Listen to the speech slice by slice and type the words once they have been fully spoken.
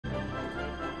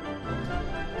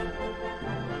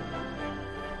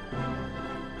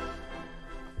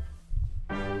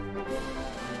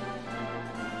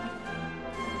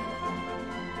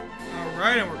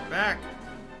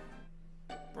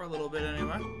little bit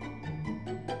anyway.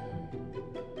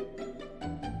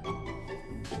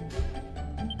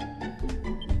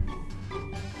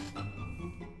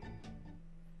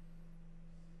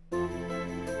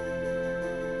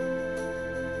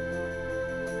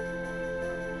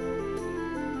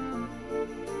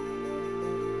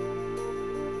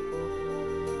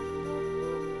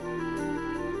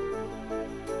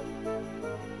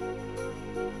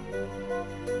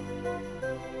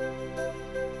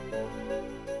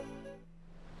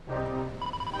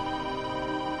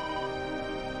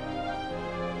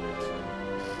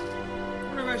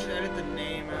 I should edit the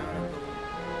name out of the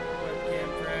webcam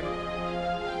frame.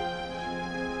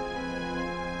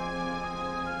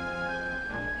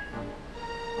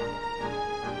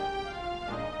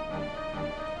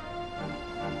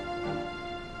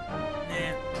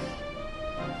 Nah.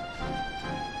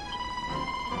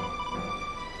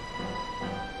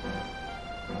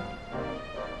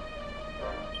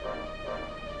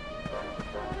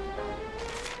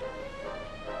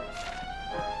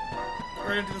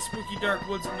 Right into the spooky dark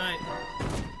woods at night.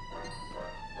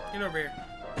 Get over here.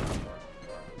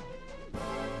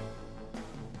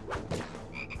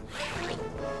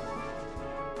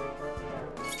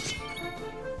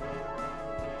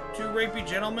 Two rapey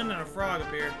gentlemen and a frog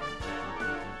appear.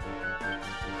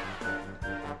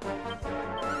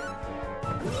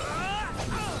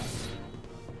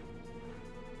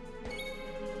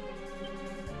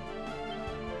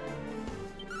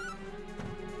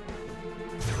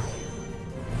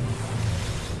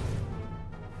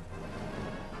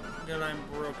 That I'm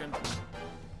broken.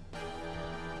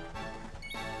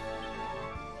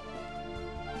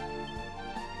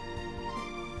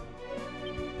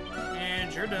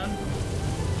 And you're done.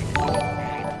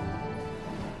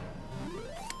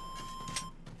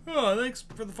 Oh, thanks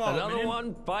for the follow. Another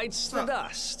one bites the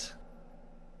dust.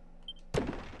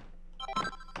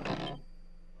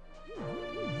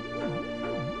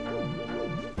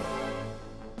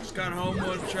 Just got home,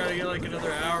 wanted to try to get like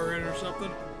another hour in or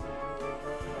something.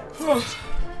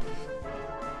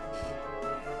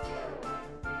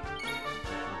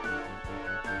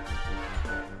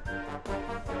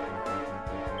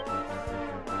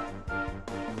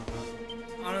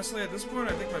 Honestly, at this point,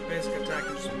 I think my basic attack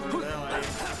is just murder the hell out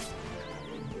of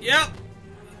you. Yep!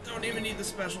 Don't even need the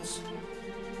specials.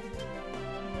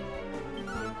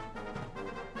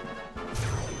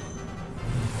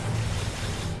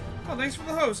 Oh, thanks for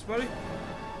the host, buddy.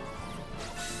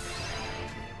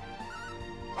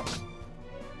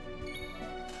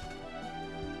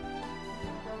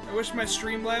 I wish my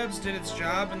Streamlabs did its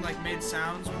job and like made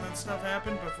sounds when that stuff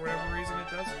happened, but for whatever reason it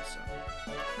doesn't, so.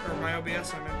 Or my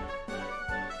OBS, I mean.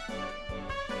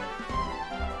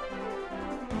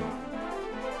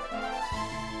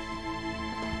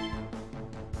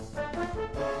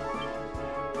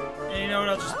 And you know what,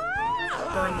 I'll just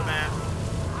burn the map.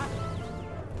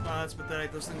 Oh, that's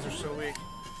pathetic, those things are so weak.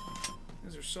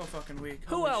 These are so fucking weak.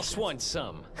 Who else wants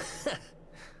some?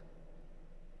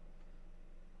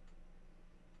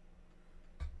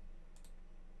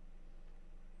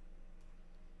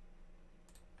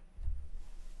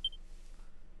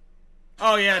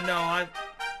 Oh yeah, no,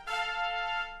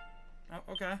 Oh,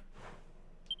 okay.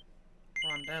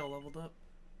 Rondell leveled up.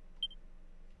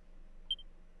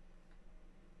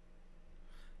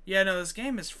 Yeah, no, this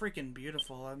game is freaking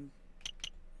beautiful. I'm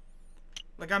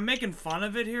making fun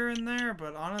of it here and there,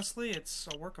 but honestly, it's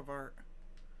a work of art.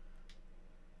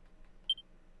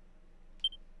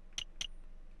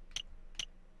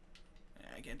 Yeah,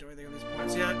 I can't do anything on these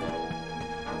points yet. Am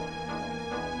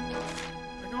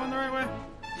I going the right way?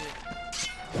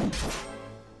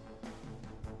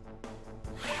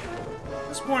 At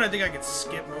this point, I think I could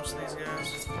skip most of these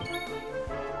guys.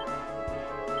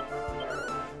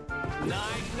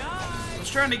 I was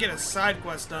trying to get a side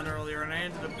quest done earlier, and I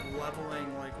ended up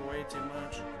leveling like way too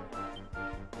much.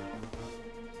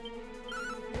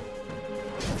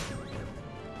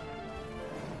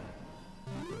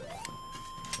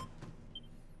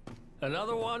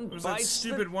 Another one It was that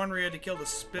stupid one where you had to kill the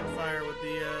Spitfire with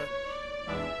the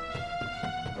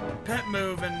pet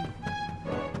move, and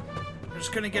I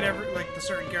just couldn't get the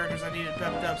certain characters I needed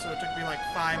pepped up, so it took me like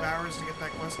 5 hours to get that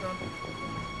quest done.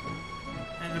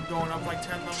 I ended up going up like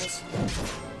 10 levels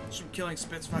just from killing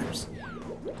Spitfires.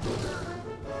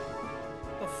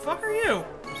 The fuck are you?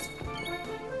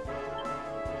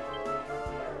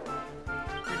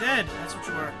 You're dead. That's what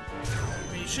you are.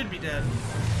 I mean, you should be dead.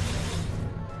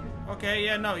 Okay,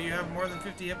 yeah, no, you have more than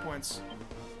 50 hit points.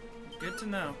 Good to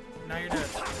know. Now you're dead.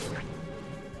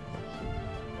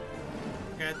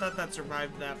 Okay, I thought that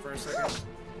survived that for a second.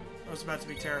 I was about to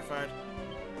be terrified.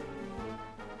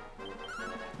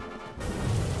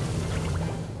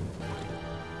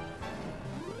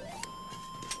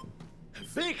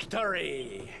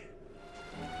 Victory!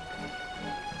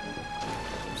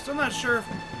 I'm still not sure if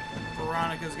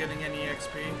Veronica's getting any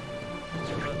XP.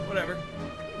 But whatever.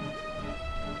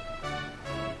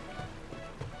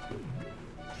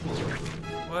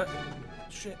 What?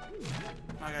 Shit.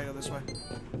 I gotta go this way.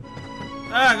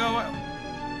 Ah, go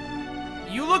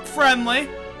away. You look friendly.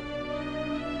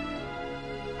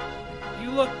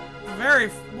 You look very...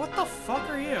 What the fuck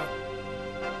are you?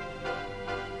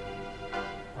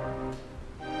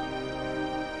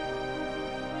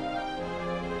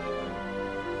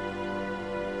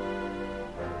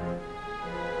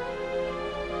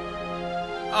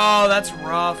 Oh, that's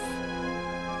rough.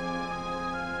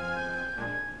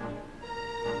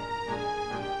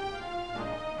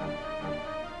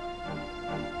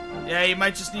 Yeah, you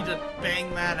might just need to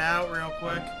bang that out real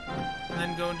quick. And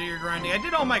then go and do your grinding. I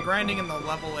did all my grinding in the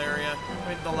level area. I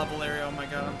mean, the level area, oh my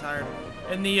god, I'm tired.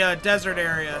 In the desert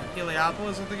area.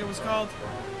 Heliopolis, I think it was called.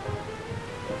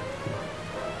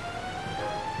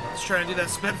 Just trying to do that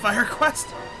Spitfire quest.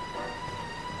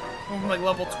 Went from like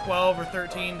level 12 or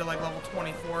 13 to like level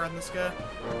 24 on this guy.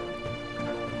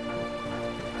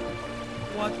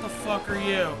 What the fuck are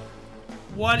you?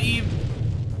 What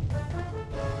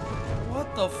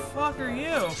the fuck are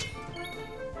you?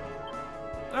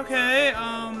 Okay,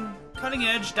 cutting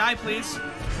edge, die please.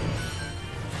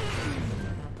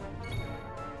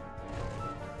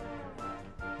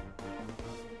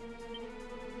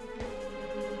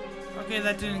 Okay,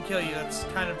 that didn't kill you, that's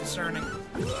kind of discerning.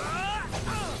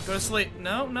 Go to sleep.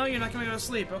 No, no, you're not gonna go to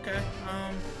sleep, okay.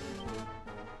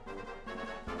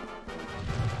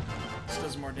 This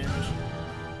does more damage.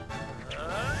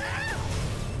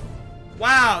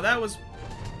 Wow, that was...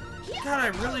 God, I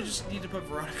really just need to put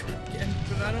Veronica again,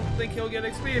 but I don't think he'll get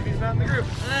XP if he's not in the group.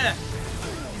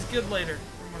 He's good later,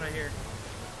 from what I hear.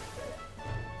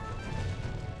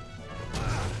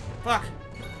 Fuck.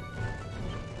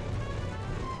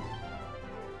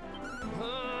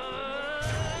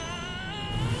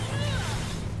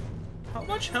 How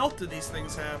much health do these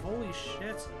things have? Holy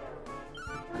shit.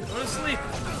 Go to sleep.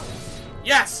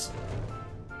 Yes!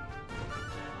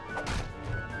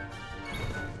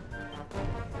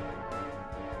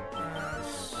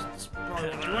 This probably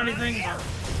won't do anything, but...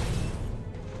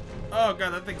 Oh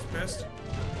god, that thing's pissed.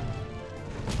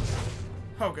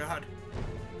 Oh god.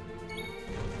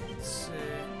 Let's see.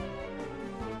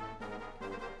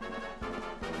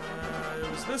 It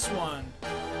was this one.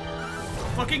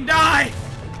 Fucking die!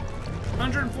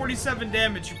 147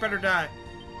 damage, you better die.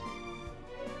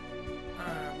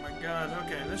 Oh my god,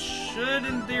 okay, this should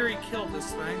in theory kill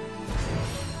this thing.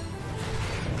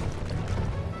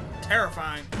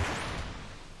 Terrifying.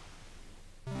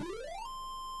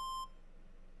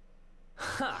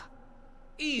 Ha!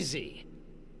 Easy.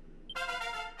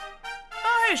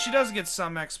 Oh hey, she does get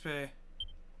some XP.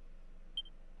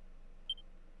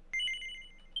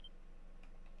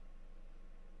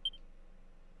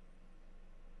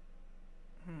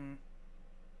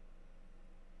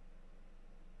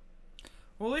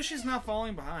 Well, at least she's not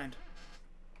falling behind.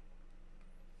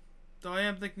 Though I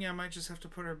am thinking I might just have to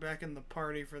put her back in the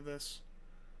party for this.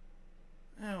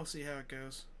 We'll see how it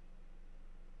goes.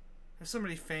 If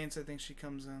somebody faints, I think she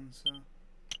comes in, so...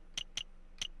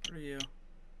 What are you?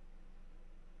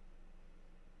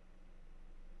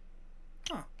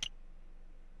 Huh.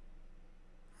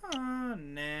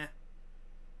 Nah.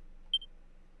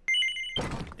 Yeah,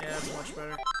 that's much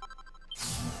better.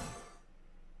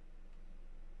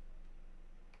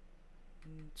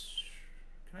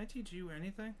 Can I teach you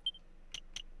anything?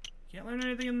 Can't learn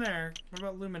anything in there. What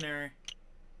about Luminary?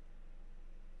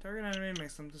 Target enemy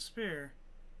makes them disappear.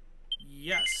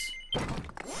 Yes.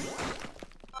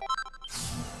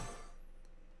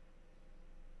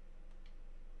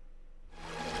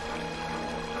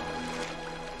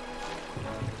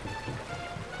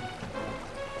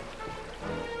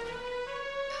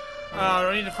 Oh,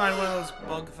 I need to find one of those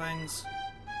bug things.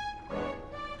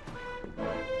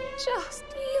 Just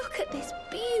look at this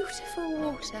beautiful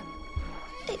water.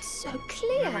 It's so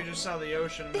clear. Yeah, we just saw the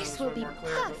ocean. This will be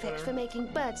perfect for making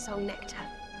birdsong nectar.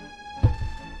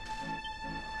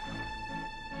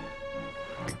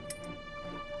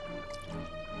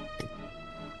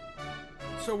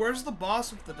 So where's the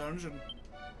boss of the dungeon?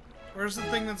 Where's the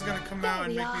thing that's gonna come out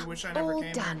and make me wish I never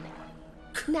came done.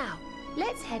 Now,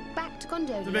 let's head back to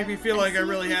Gondolia. To make me feel like I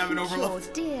really haven't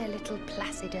overlooked. Dear little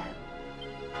Placido.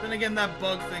 Then again, that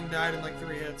bug thing died in like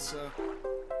 3 hits, so...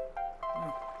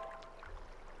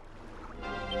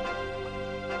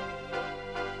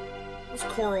 Those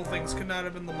coral things could not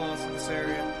have been the boss of this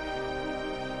area.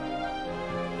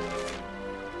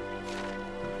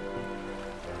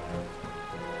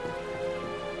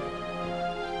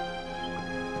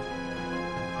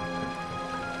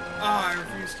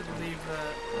 us to believe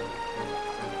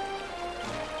that.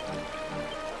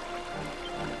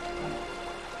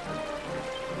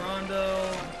 Rondo,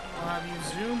 I'll have you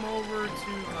zoom over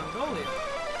to Mongolia.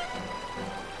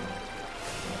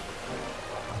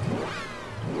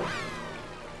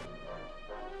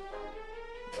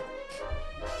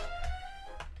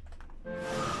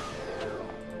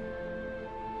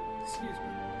 Excuse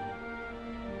me.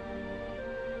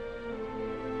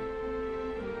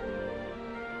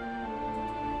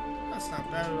 That's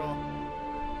not bad at all.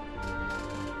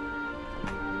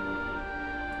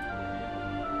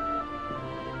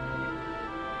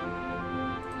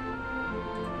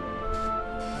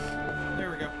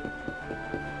 There we go.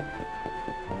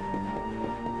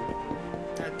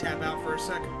 Gotta tap out for a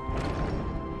second.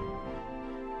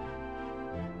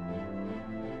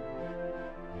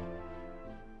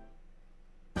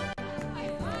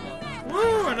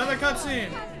 Woo! Another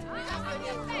cutscene!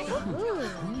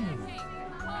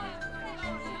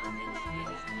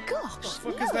 Gosh, What the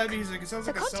fuck is that music? It sounds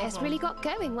the like a cell contest phone. really got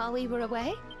going while we were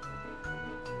away.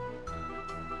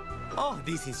 Oh,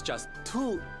 this is just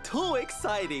too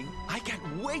exciting. I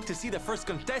can't wait to see the first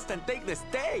contestant take the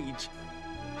stage.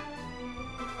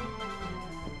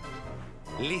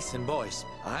 Listen, boys,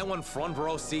 I want front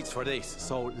row seats for this,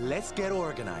 so let's get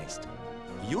organized.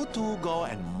 You two go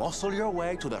and muscle your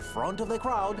way to the front of the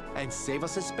crowd and save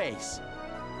us a space.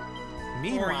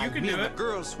 Meanwhile, you can me do and the it.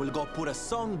 girls will go put a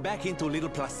song back into little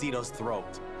Placido's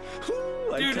throat.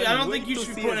 Dude, I don't think you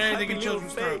should put anything in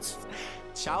children's throats.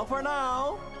 Ciao for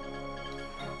now.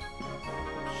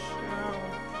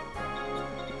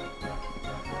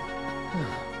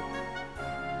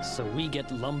 So we get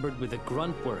lumbered with the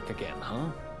grunt work again, huh?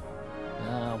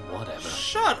 Whatever.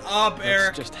 Shut up,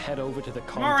 Eric. Let's just head over to the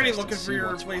contest. I'm already and looking see for your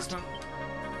what's what. replacement.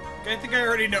 I think I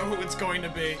already know who it's going to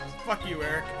be. Fuck you,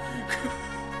 Eric.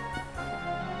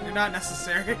 You're not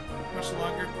necessary much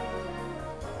longer.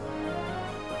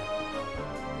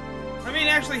 I mean,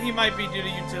 actually, he might be due to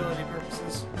utility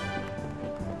purposes.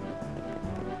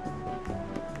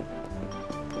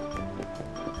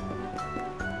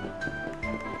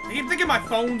 I keep thinking my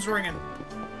phone's ringing.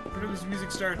 Whenever this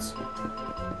music starts.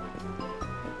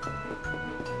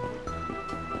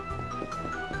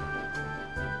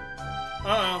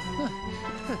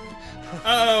 Uh-oh.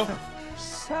 Uh-oh.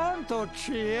 Santo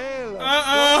Cielo!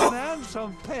 Uh-oh! What an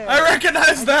handsome pair! I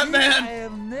recognize that I man!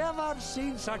 have never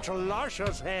seen such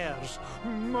luscious hairs.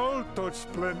 Molto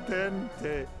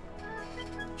splendente.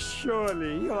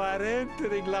 Surely you are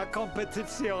entering la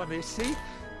competizione, see?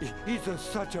 It's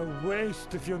such a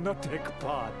waste if you not take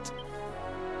part.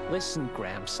 Listen,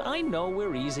 Gramps, I know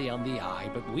we're easy on the eye,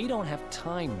 but we don't have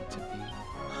time to be.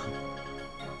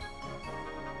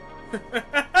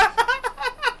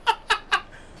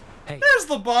 Hey, There's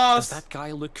the does boss! that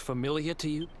guy look familiar to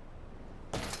you?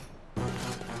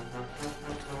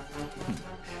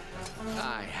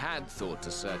 I had thought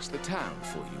to search the town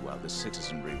for you while the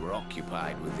citizenry were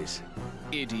occupied with this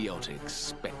idiotic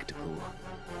spectacle.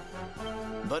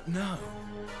 But no.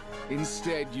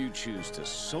 Instead, you choose to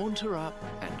saunter up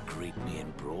and greet me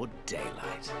in broad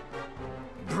daylight.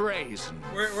 Brazen.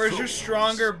 Where's your fools.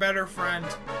 stronger, better friend?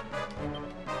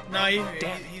 No,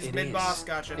 Damn, he's it mid-boss, is.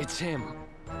 gotcha. It's him.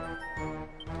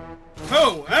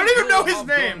 Who? I don't even know his Of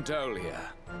name! Gondolia.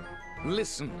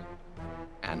 Listen.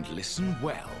 And listen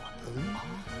well.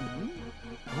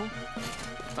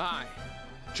 I,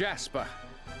 Jasper,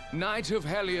 Knight of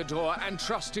Heliodor and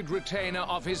trusted retainer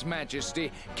of His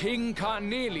Majesty, King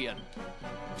Carnelian,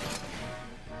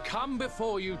 come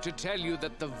before you to tell you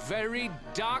that the very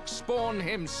Darkspawn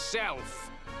himself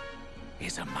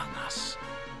is among us.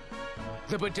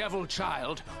 The bedeviled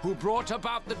child who brought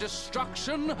about the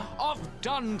destruction of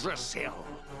Dundrasil.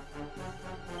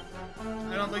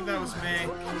 I don't think that was me.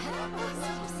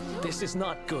 This is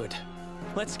not good.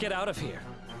 Let's get out of here.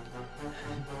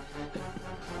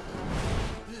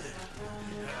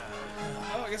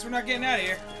 Oh, I guess we're not getting out of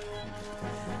here.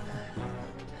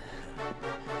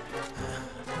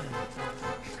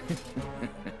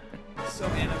 So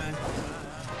anime.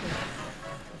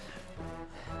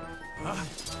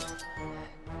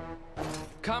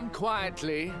 Come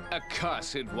quietly,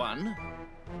 accursed one,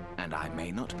 and I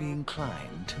may not be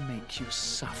inclined to make you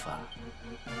suffer.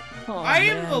 Oh, I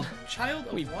am man. the child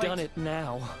of We've light. done it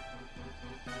now.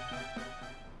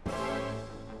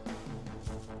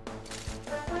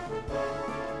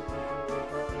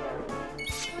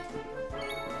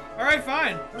 Alright,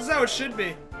 fine. This is how it should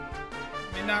be.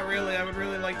 I mean, not really. I would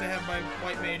really like to have my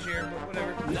white mage here, but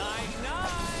whatever.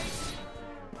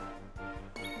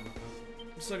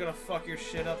 I'm still gonna fuck your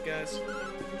shit up, guys.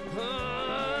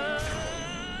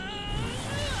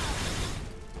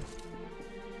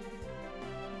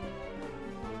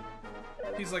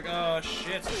 He's like, oh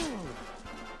shit.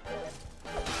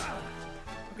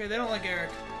 Okay, they don't like Eric.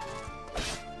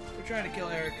 We're trying to kill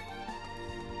Eric.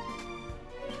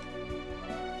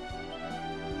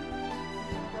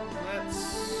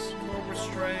 Let's Cobra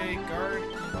Strike guard.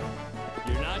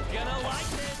 You're not gonna like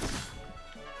this.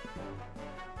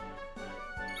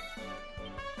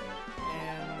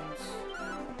 And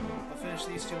I'll finish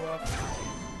these two off.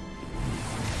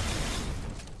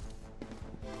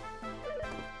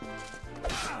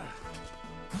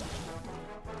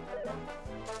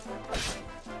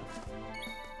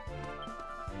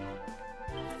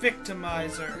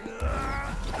 Victimizer.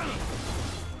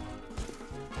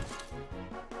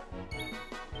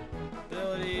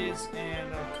 Abilities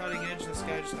and cutting edge. This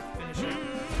guy just to finish it.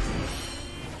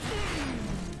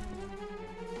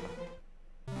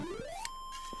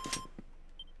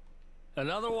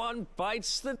 Another one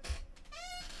bites the...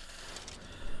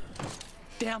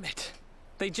 Damn it.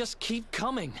 They just keep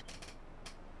coming.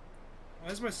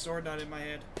 Why is my sword not in my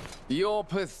head? Your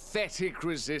pathetic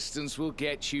resistance will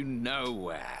get you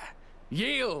nowhere.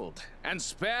 Yield and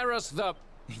spare us the...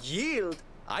 Yield?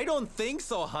 I don't think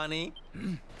so, honey.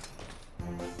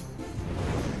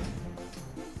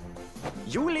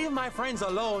 You leave my friends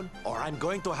alone, or I'm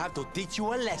going to have to teach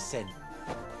you a lesson.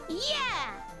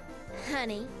 Yeah,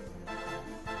 honey.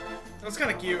 That's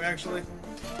kind of cute, actually.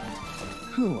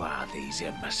 Who are these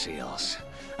imbeciles?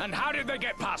 And how did they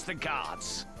get past the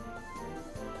guards?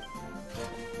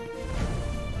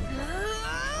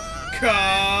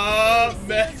 Come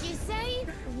back. As you say,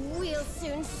 we'll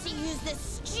soon see who's the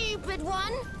stupid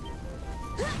one.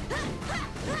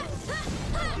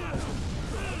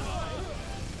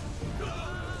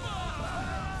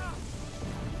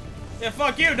 Yeah,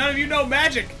 fuck you. None of you know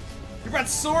magic. You brought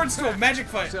swords to a magic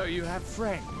fight. So you have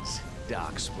friends,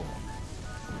 Darkspawn.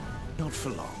 Not for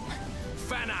long.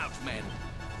 Fan out, men.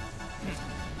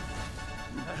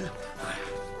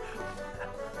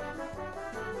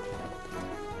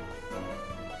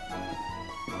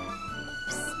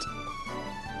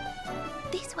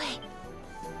 This way.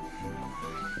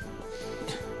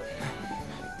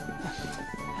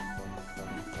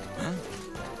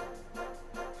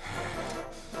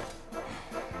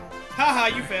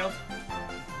 Haha, you failed.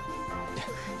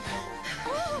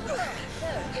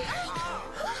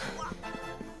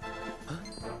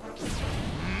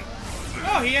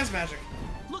 Oh, he has magic.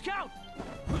 Look out!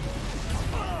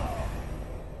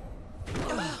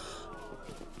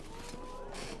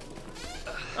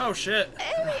 Oh shit.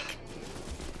 Eric!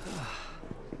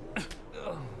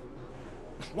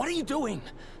 What are you doing?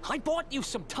 I bought you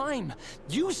some time.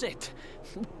 Use it.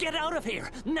 Get out of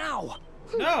here, now!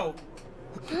 No.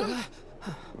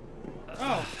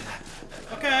 Oh.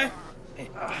 Okay.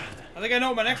 I think I know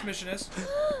what my next mission is.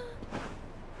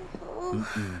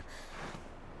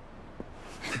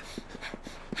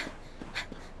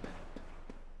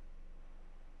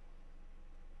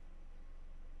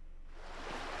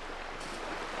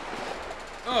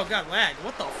 Oh god, lag.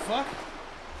 What the fuck?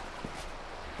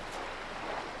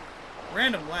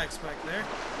 Random lag spike there.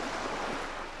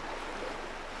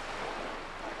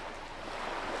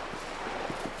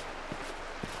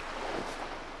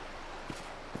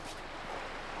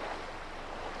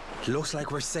 Looks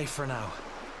like we're safe for now.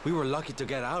 We were lucky to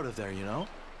get out of there, you know?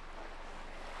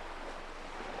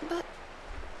 But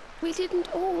we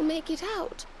didn't all make it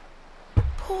out.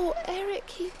 Poor Eric,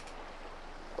 he...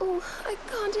 Oh, I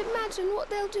can't imagine what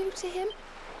they'll do to him.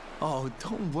 Oh,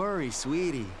 don't worry,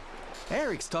 sweetie.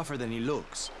 Eric's tougher than he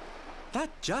looks. That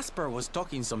Jasper was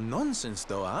talking some nonsense,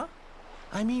 though, huh?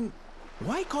 I mean,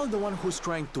 why call the one who's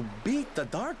trying to beat the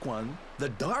Dark One the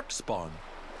Darkspawn?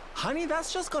 Honey,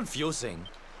 that's just confusing.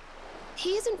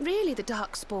 He isn't really the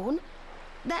Darkspawn.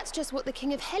 That's just what the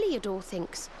King of Heliodor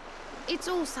thinks. It's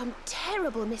all some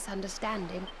terrible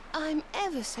misunderstanding. I'm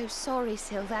ever so sorry,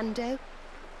 Sylvando.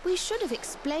 We should have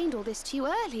explained all this to you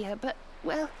earlier, but,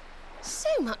 well, so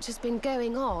much has been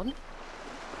going on.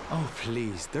 Oh,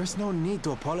 please, there's no need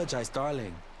to apologize,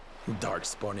 darling.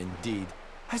 Darkspawn indeed.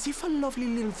 As if a lovely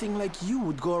little thing like you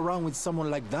would go around with someone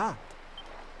like that.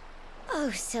 Oh,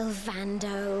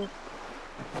 Sylvando.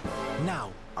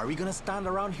 Now, are we gonna stand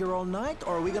around here all night,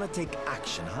 or are we gonna take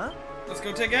action, huh? Let's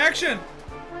go take action.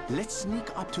 Let's sneak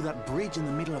up to that bridge in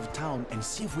the middle of town and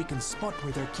see if we can spot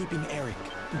where they're keeping Eric.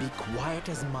 Be quiet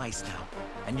as mice now,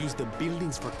 and use the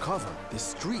buildings for cover. The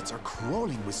streets are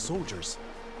crawling with soldiers.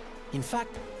 In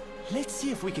fact, let's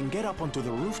see if we can get up onto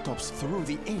the rooftops through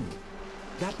the inn.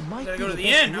 That might be Go to the the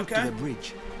best inn, route okay. to the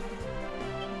bridge.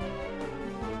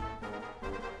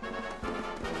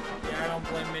 Yeah, I don't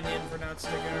blame Minion for not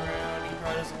sticking around. He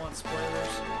probably doesn't want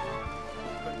spoilers.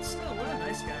 But still, what a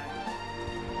nice guy.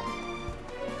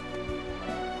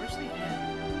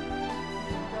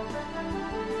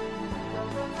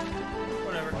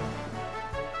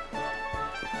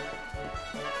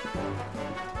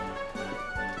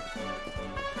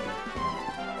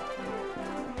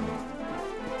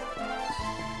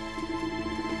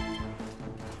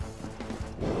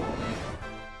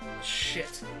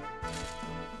 shit.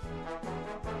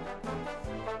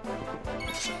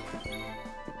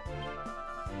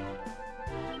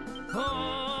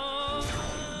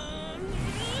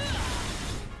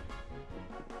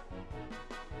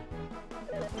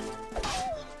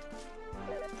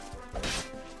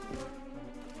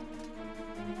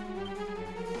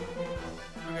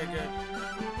 Okay, good.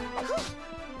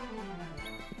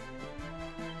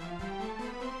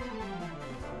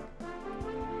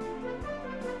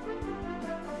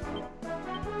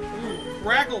 Ooh,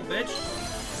 crackle, bitch.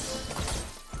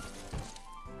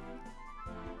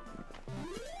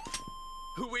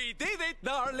 We did it,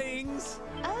 darlings!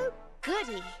 Oh,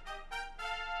 goody.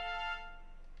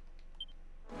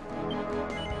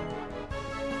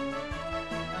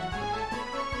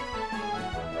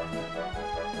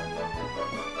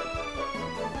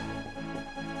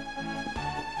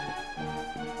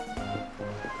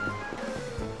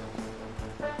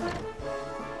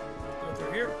 Go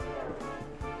through here.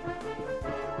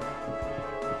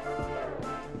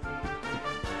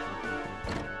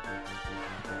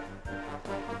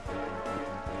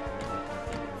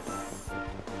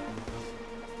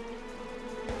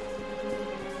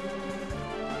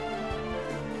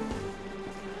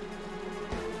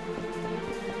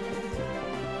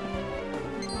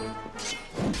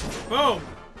 Boom!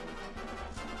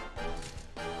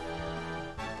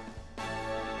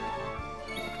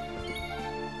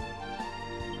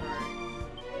 Alright.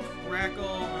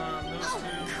 Crackle, those two.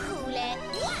 Cool it.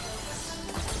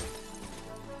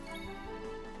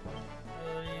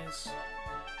 Abilities.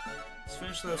 Let's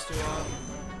finish those two off.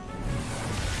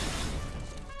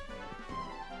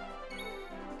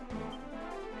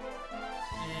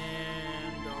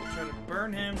 And I'll try to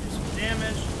burn him, do some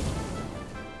damage.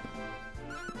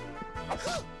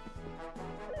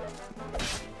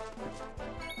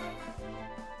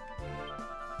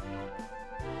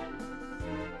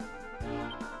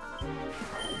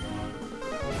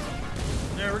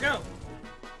 There we go.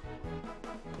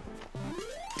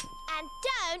 And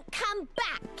don't come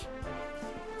back.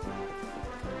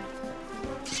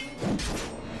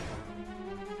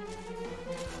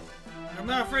 I'm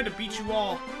not afraid to beat you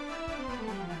all.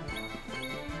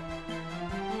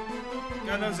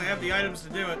 God knows I have the items to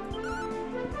do it.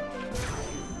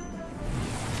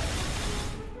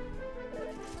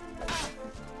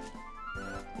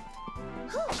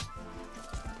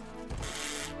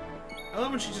 I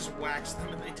love when she just whacks them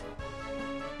and they do.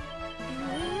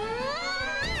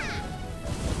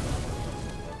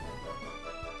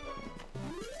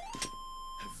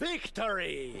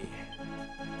 Victory!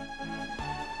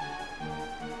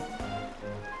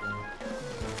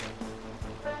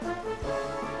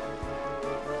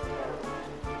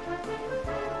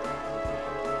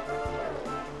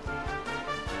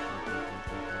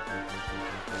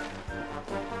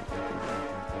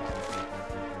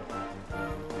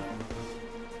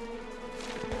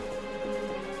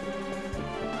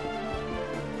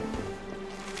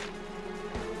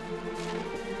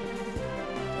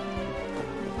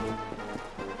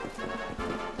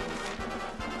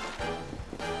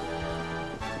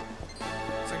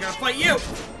 So I gotta fight you!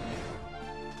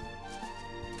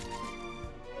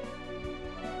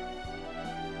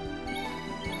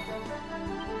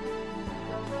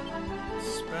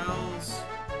 Spells.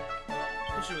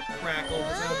 Especially with Crackle,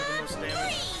 because that'll do the most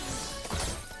damage.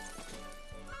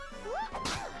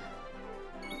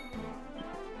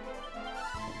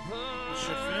 This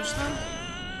should finish them.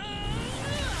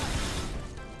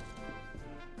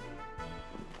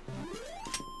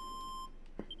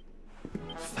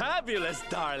 Fabulous,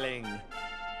 darling!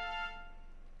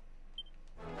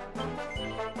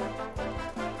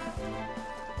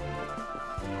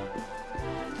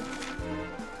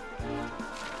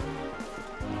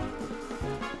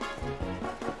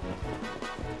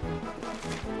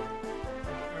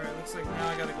 Alright, looks like now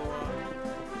I gotta go up.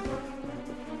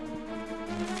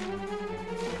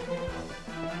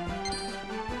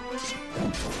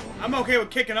 I'm okay with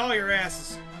kicking all your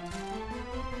asses.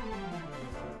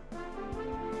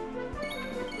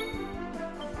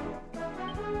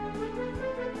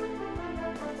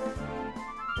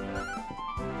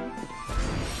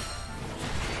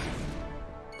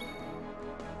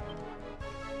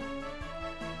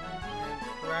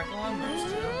 Crackle on those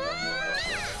two.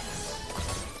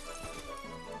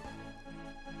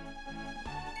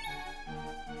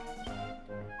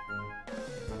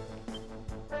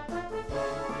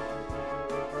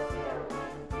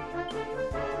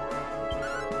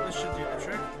 This should do the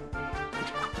trick. I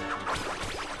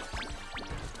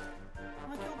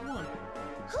killed one.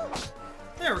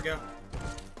 There we go.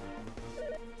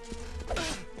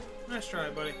 Nice try,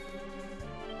 buddy.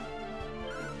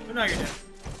 But now you're dead.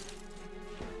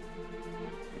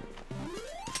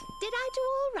 Did I do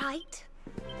all right?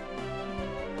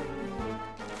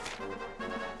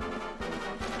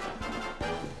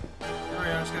 Alright,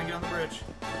 I'm just gonna get on the bridge.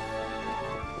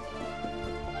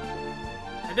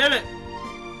 I did it!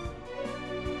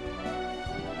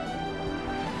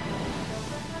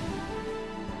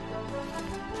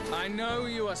 I know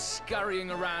you are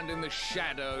scurrying around in the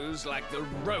shadows like the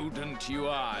rodent you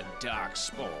are,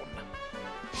 Darkspawn.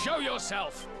 Show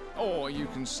yourself, or you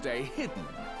can stay hidden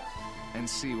and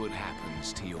see what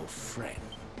happens to your friend.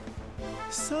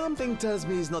 Something tells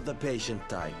me he's not the patient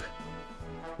type.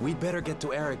 We'd better get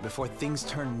to Eric before things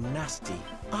turn nasty.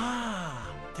 Ah,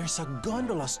 there's a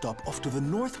gondola stop off to the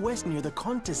northwest near the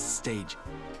contest stage.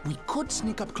 We could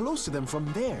sneak up close to them from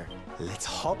there. Let's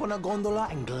hop on a gondola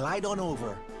and glide on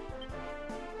over.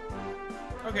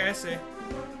 Okay, I see.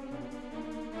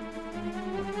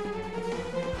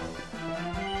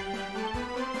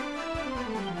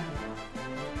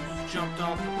 Just jumped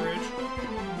off the bridge.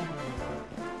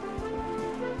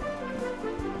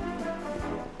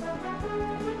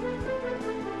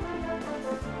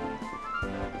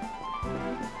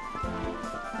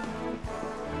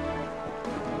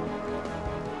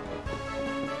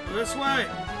 This way!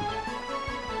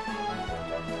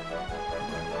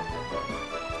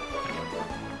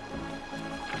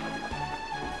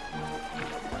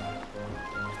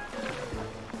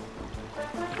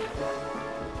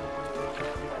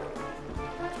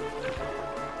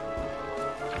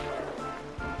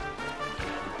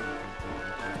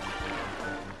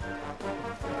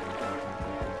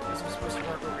 Guess I'm supposed to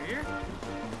walk over here?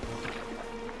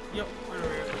 Yep, right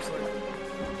over here, it looks like.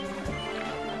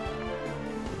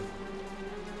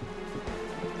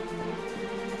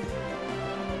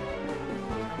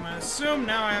 I'm gonna assume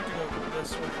now I have to go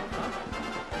this way.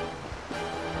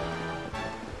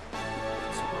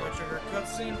 This will probably trigger a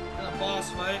cutscene and a boss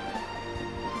fight.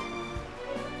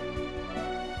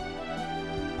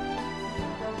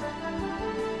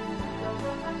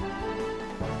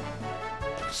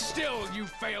 Still, you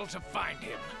fail to find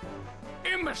him.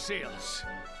 Imbeciles!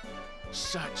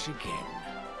 Search again,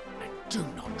 and do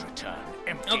not return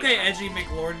empty. Okay, Edgy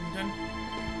McLordington.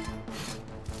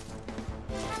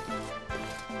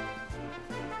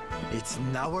 It's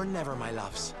now or never, my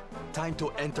loves. Time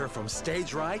to enter from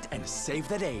stage right and save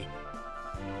the day.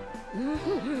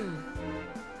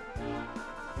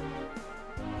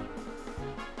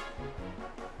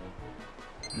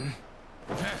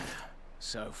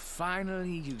 So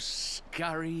finally you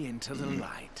scurry into the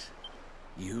light.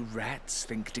 You rats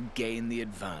think to gain the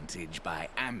advantage by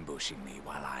ambushing me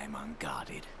while I am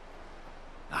unguarded.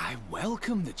 I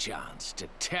welcome the chance to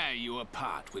tear you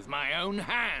apart with my own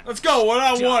hands. Let's go,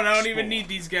 one-on-one. I don't Darkspawn. even need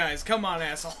these guys. Come on,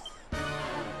 asshole.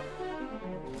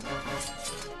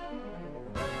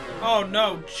 Oh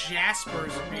no,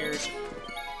 Jasper's appeared.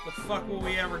 The fuck will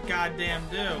we ever goddamn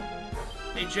do?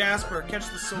 Hey Jasper, catch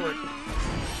the sword.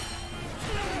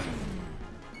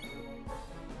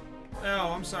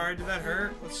 Oh, I'm sorry. Did that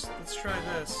hurt? Let's try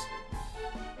this.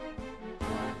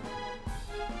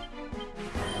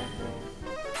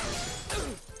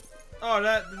 Oh,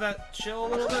 did that chill a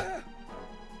little bit?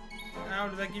 Ow,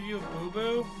 did that give you a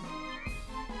boo-boo?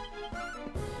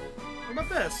 What about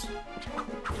this?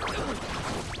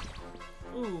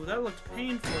 Ooh, that looked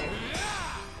painful.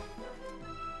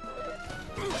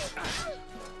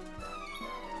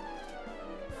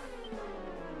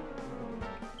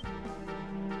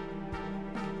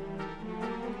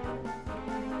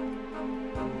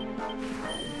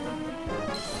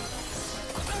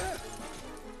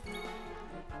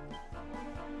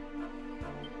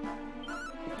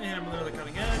 And I'm literally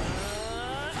cutting edge.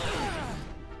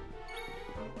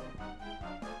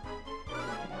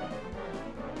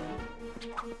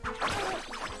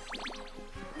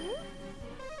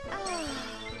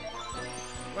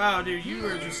 Wow, dude, you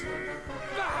were just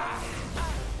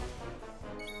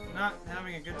not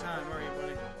having a good time, are you,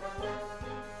 buddy?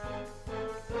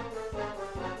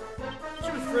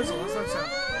 Shoot with Frizzle, how's that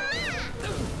sound?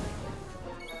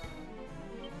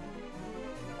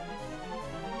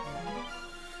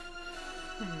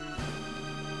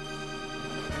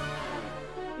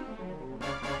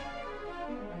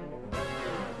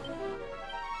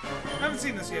 I haven't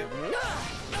seen this yet.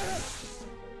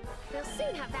 We'll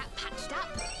soon have that patched up.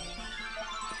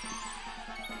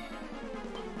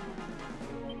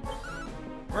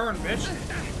 Burn, bitch.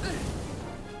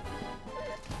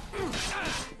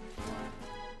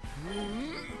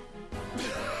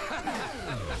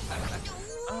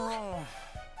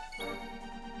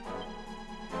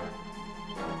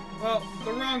 Well,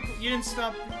 the wrong... You didn't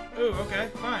stop... Ooh, okay,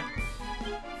 fine.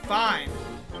 Fine.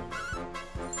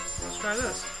 try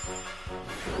this.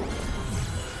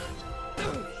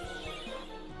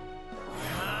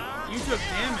 You took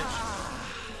damage.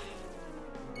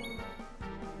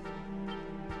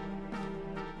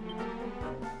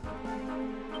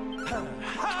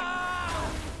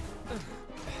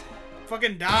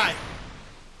 Fucking die.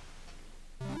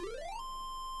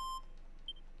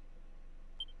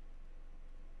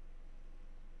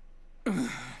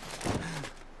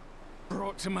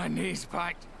 Brought to my knees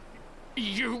by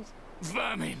you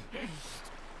vermin.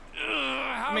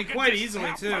 I mean, quite easily,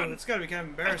 too. It's gotta be kind of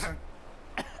embarrassing.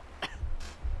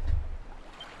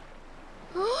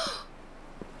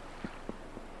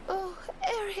 Oh,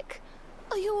 Eric,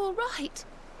 are you all right?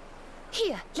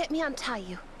 Here, let me untie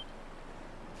you.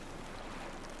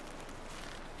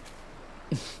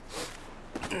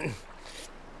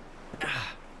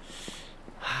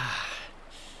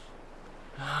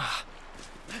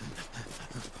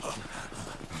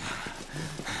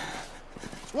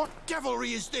 What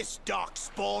devilry is this,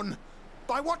 Darkspawn?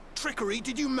 By what trickery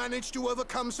did you manage to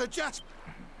overcome Sir Jasper?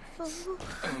 You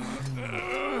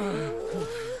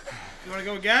wanna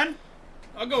go again?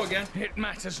 I'll go again. It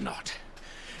matters not.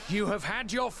 You have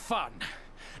had your fun.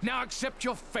 Now accept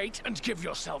your fate and give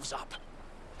yourselves up.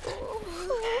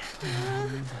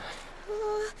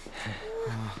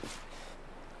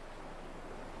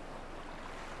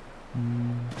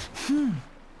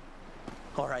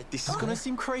 Alright, this is gonna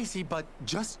seem crazy, but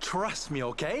just trust me,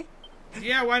 okay?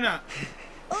 Yeah, why not?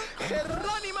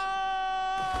 Geronimo!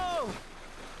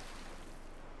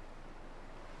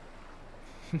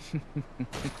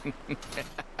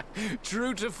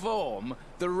 True to form,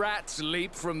 the rats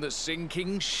leap from the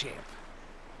sinking ship.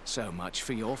 So much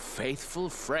for your faithful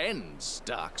friends,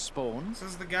 Darkspawn. This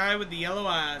is the guy with the yellow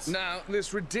eyes. Now,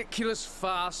 this ridiculous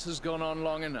farce has gone on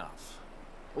long enough.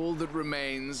 All that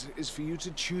remains is for you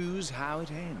to choose how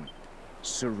it ends.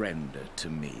 Surrender to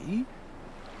me,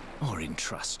 or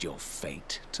entrust your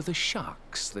fate to the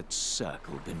sharks that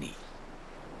circle beneath.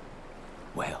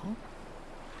 Well,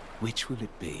 which will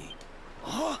it be?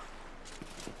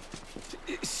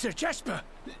 Sir Jasper,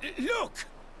 look!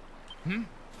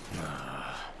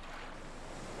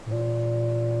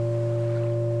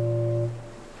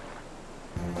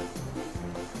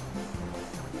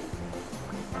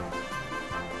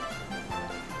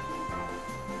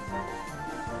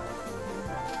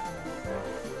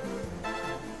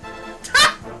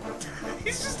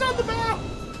 He's just on the bow!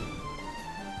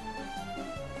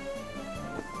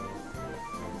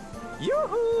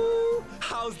 Yoo-hoo!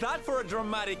 How's that for a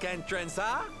dramatic entrance,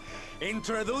 huh?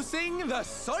 Introducing the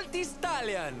Salty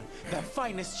Stallion, the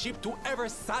finest ship to ever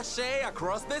sashay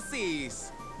across the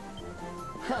seas.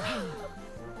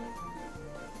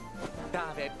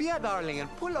 Dave, be a darling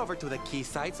and pull over to the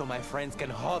quayside so my friends can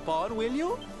hop on, will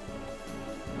you?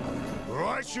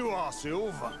 Right you are,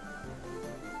 Silver.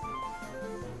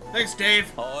 Thanks,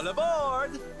 Dave. All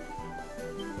aboard!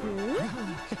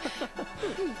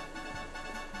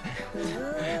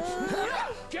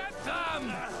 Get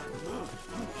them!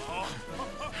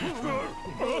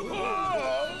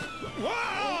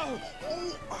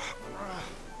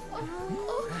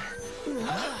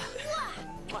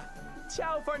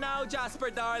 Ciao for now, Jasper,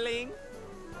 darling.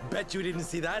 Bet you didn't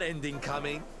see that ending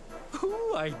coming.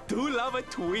 Ooh, I do love a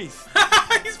twist.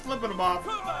 He's flipping him off.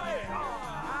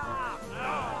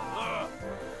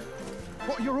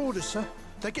 What are your orders, sir?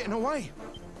 They're getting away.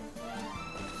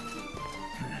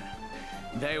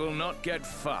 They will not get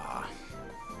far.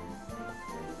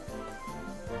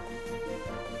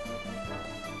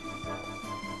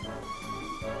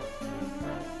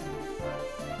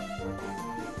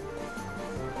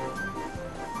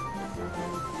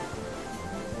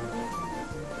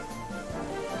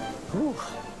 Ooh,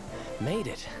 made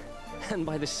it. And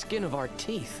by the skin of our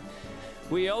teeth.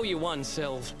 We owe you one,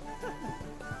 Sylv.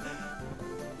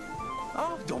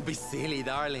 Oh, don't be silly,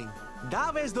 darling.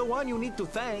 Dave's the one you need to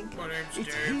thank. My name's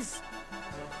It's Dave. his...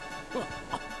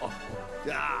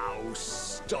 Oh,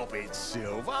 stop it,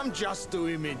 Silv. I'm just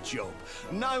doing my job.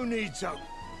 No need to...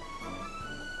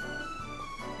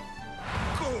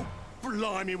 Oh,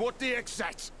 blimey, what the heck's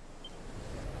that?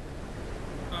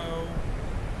 Oh.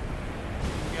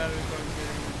 You gotta go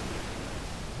get him.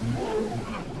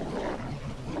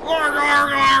 Gargle,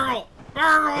 gargle,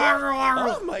 gargle, gargle,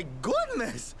 gargle. Oh my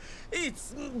goodness!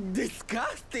 It's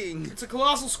disgusting! It's a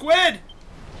colossal squid!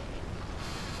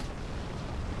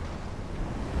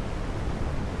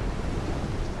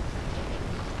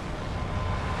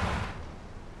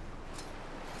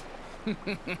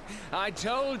 I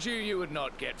told you you would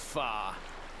not get far.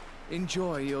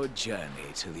 Enjoy your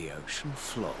journey to the ocean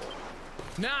floor.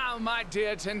 Now, my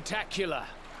dear Tentacula,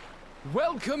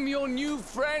 Welcome your new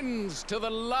friends to the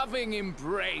loving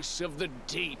embrace of the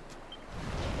deep.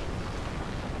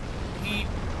 He...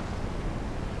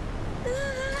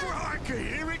 Crikey,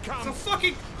 here it It's a comes!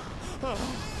 fucking...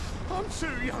 I'm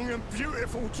too young and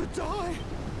beautiful to die.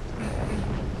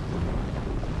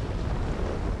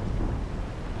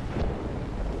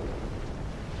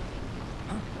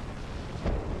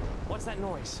 What's that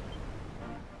noise?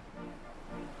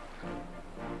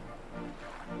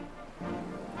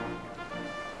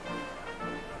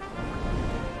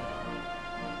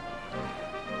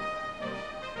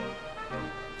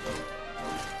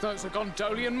 Those are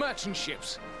Gondolian merchant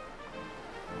ships.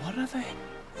 What are they?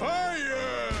 Fire!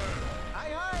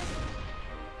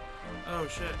 Oh,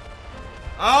 shit.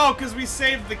 Oh, because we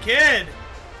saved the kid!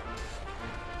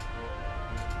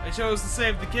 I chose to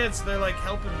save the kid, so they're, like,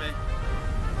 helping me.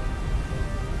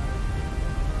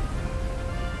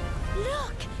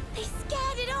 Look! They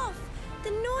scared it off!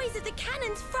 The noise of the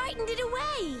cannons frightened it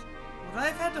away! Would I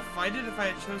have had to fight it if I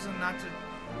had chosen not to...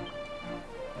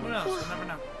 Who knows? We'll never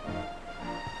know.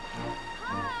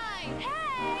 Hi!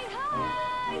 Hey!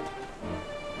 Hi!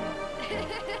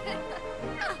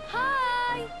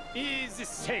 Hi! Is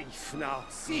safe now,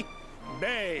 see?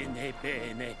 Bene,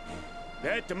 bene.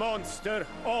 That monster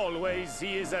always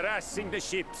he is harassing the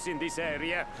ships in this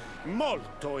area.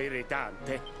 Molto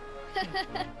irritante.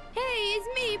 Hey, it's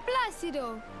me,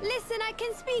 Placido. Listen, I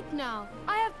can speak now.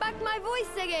 I have back my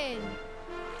voice again.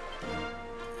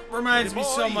 Reminds me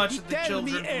so Boy, much he of the tell children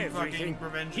me from fucking everything.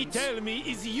 Preventions. He tell me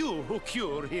it's you who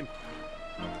cure him.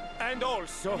 And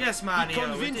also, Yes, Mario, he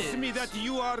convinced it me is. that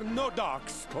you are no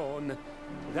Darkspawn.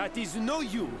 That is no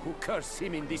you who curse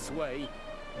him in this way.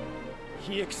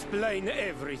 He explained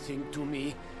everything to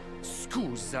me.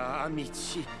 Scusa,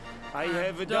 amici. I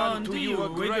have done to you a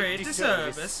great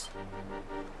disservice.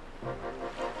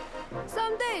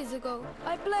 Some days ago,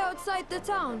 I play outside the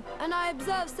town, and I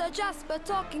observe Sir Jasper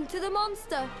talking to the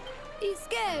monster. He's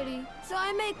scary, so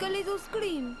I make a little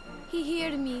scream. He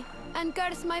hear me, and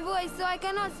curse my voice so I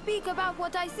cannot speak about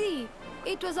what I see.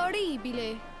 It was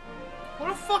horribile.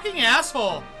 What a fucking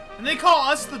asshole! And they call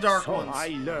us the Dark So Ones. I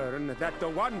learn that the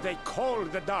one they call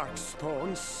the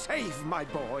Darkspawn saved my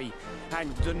boy,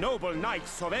 and the noble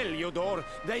knights of Heliodor,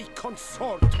 they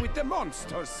consort with the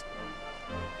monsters.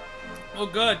 Well,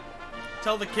 good.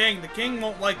 Tell the king. The king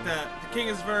won't like that. The king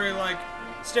is very, like,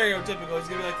 stereotypical. He's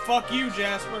gonna be like, fuck you,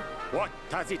 Jasper. What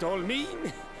does it all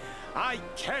mean? I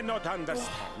cannot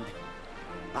understand.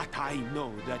 But I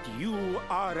know that you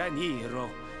are an hero.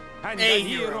 And A a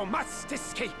hero. hero must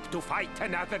escape to fight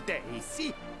another day,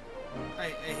 see? I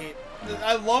hate...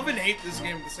 I love and hate this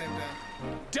game at the same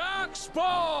time.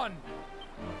 Darkspawn!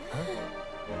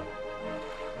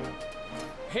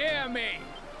 Hear me.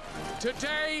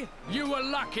 Today, you were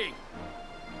lucky.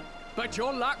 But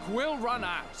your luck will run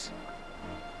out.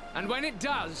 And when it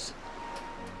does,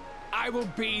 I will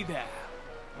be there.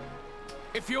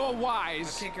 If you're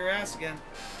wise, Kick your ass again.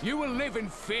 you will live in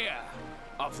fear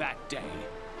of that day.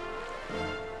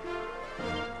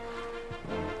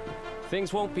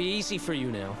 Things won't be easy for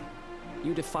you now.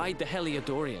 You defied the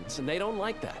Heliodorians, and they don't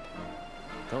like that.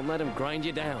 Don't let them grind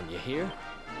you down, you hear?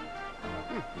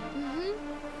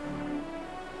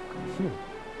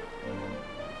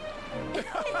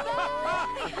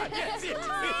 Yes, yes,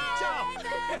 ciao!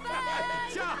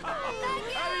 Ciao!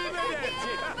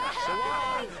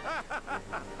 Arrivederci!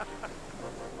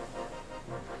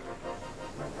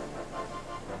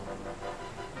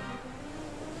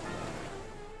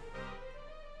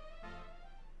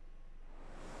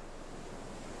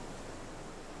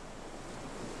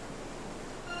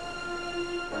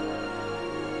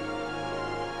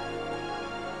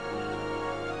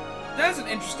 That's an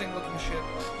interesting looking ship.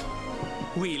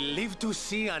 We live to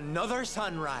see another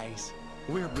sunrise.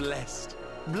 We're blessed.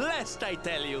 Blessed, I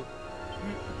tell you.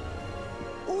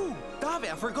 Ooh,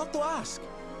 Dave, I forgot to ask.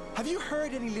 Have you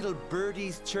heard any little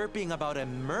birdies chirping about a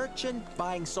merchant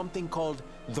buying something called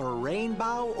the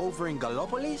Rainbow over in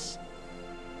Gallopolis?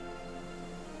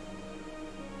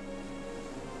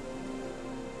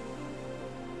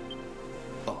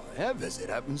 I have visited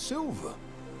up in Silver.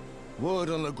 Word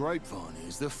on the grapevine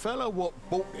is the fella what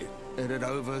bought it headed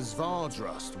over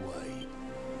Svardrust way.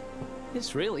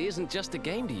 This really isn't just a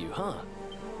game to you, huh?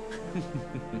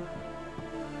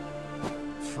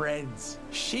 Friends,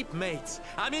 shipmates,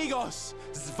 amigos,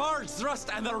 Svardrust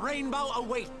and the Rainbow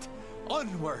await.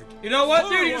 Onward. You know what,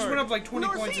 dude? You just Forward. went up like 20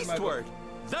 points in my book. Northeastward.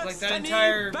 The Like that sunny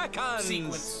entire beckons.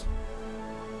 sequence.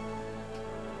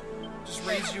 Just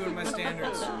raised you in my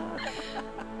standards.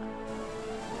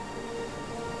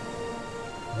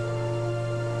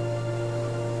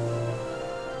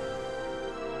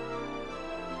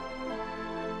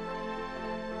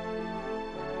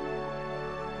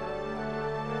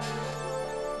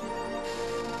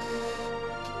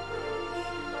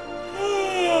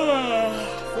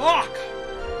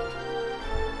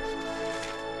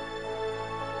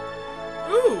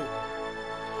 Ooh!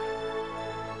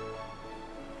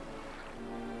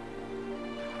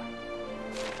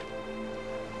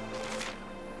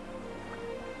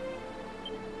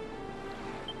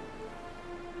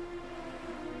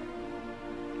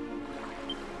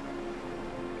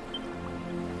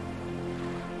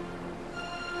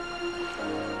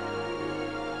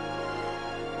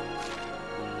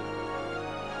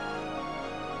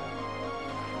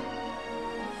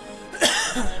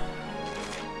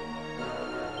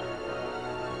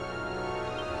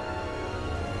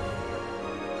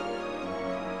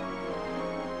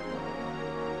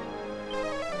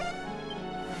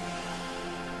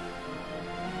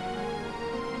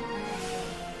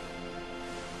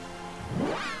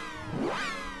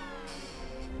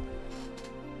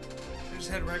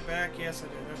 Head right back. Yes, I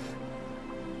did. Okay.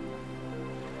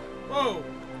 Whoa!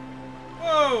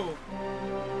 Whoa!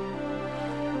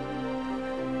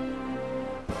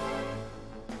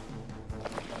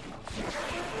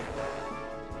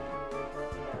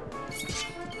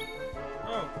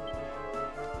 Oh.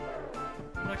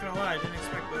 I'm not gonna lie, I didn't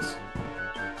expect this.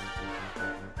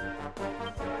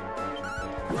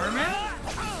 Merman?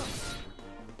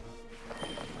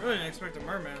 I really didn't expect a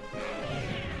merman.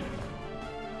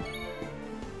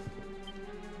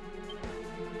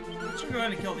 Let's go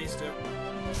ahead and kill these two.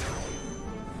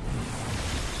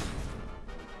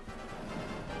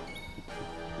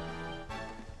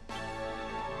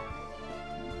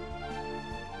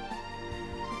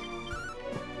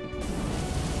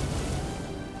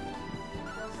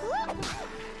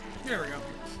 There we go.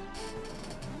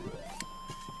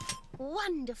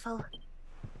 Wonderful.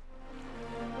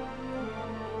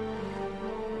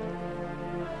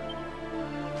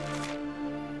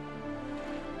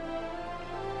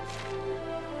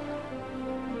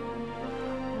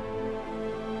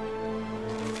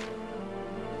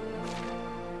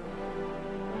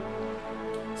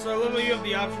 So, Lily, you have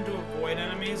the option to avoid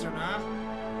enemies or not.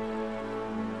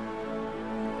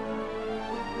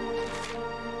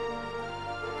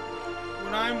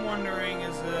 What I'm wondering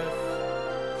is if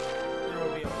there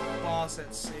will be a boss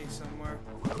at sea somewhere.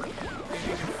 Maybe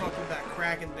you can fuck with that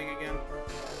Kraken thing again.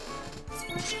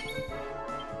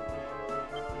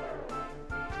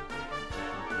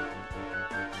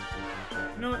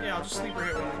 You know what? Yeah, I'll just sleeper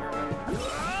hit one of them.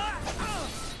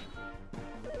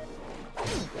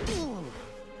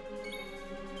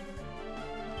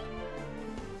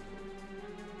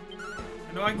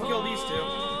 I know I can kill these two.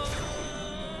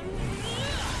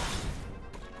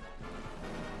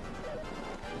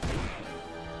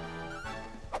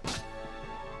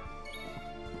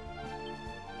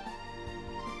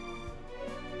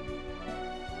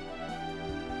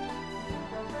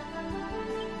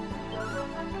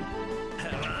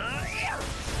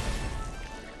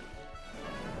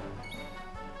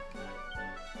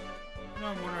 No,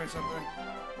 I'm wondering something.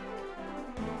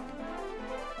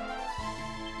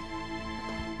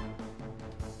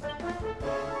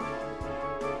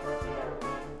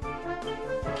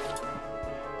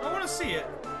 I want to see it.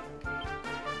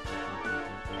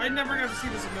 I never got to see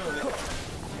this ability.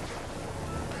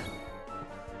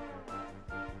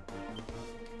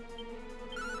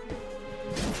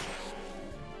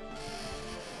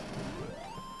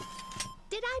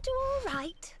 Did I do all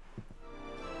right?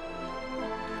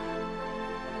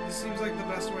 This seems like the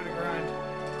best way to grind.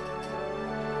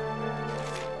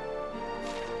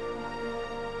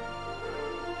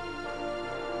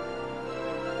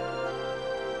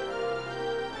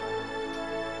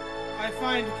 I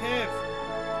find Kev.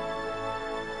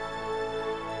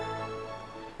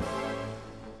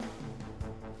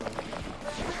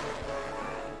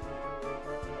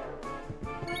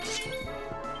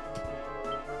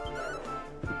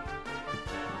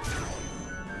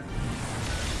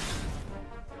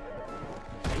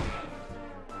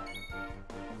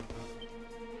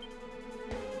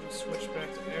 Switch back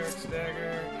to Eric's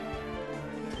dagger.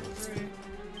 And dagger 3. And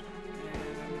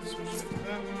I'm going to switch back to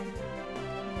that one.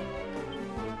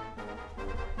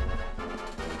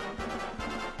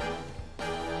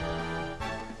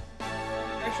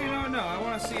 Actually, no, I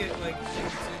want to see it, like, see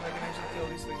if I can actually kill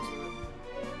these things with it.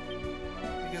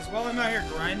 Because while I'm out here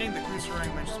grinding, the Cruiser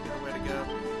Ring might just be the way to go.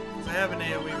 Because I have an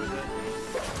AoE with it.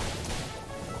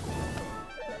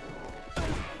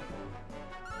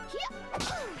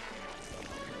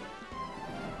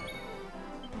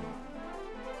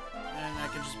 And I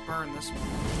can just burn this one.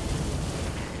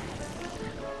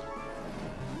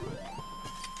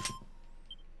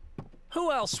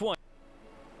 Who else wants?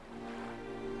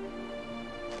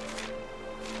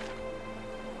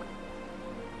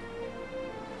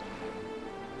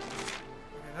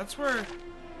 That's where...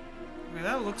 Okay,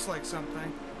 that looks like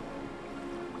something.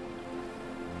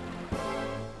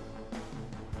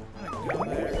 go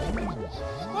there.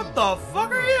 What the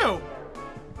fuck are you?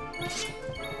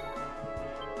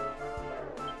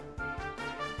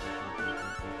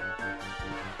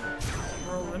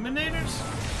 We're eliminators?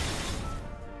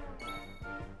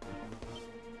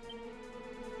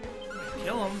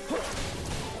 Kill him.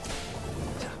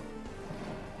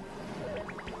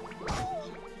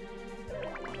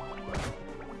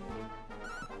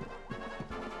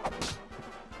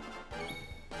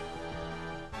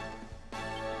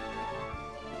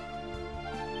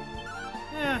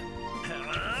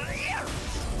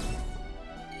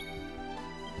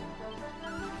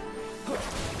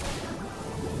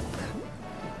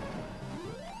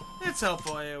 It's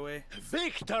helpful AoE.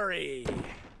 Victory!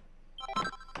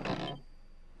 What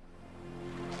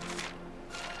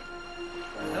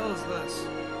the hell is this?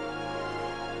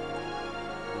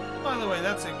 By the way,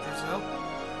 that's Yggdrasil.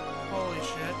 Holy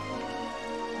shit.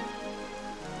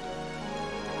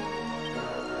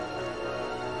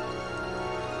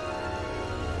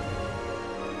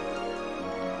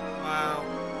 Wow.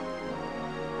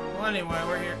 Well, anyway,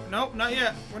 we're here. Nope, not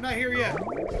yet. We're not here yet.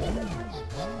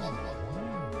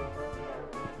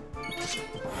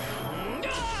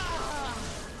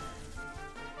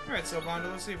 Alright, Sylvander,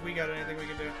 let's see if we got anything we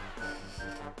can do.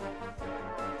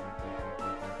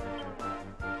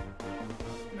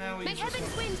 Now we May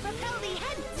heaven's winds propel thee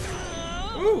hence!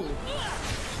 Ooh!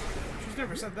 She's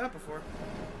never said that before.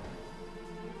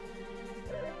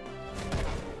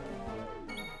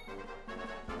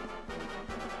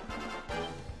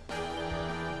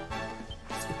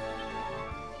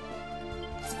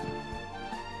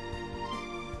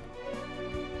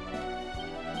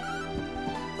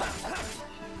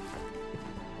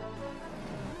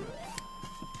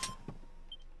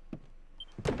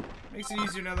 Makes it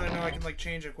easier now that I know I can like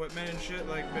change equipment and shit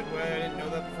like midway. I didn't know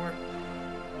that before.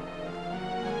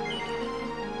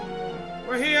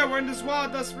 We're here, we're in the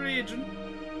Sawdust region.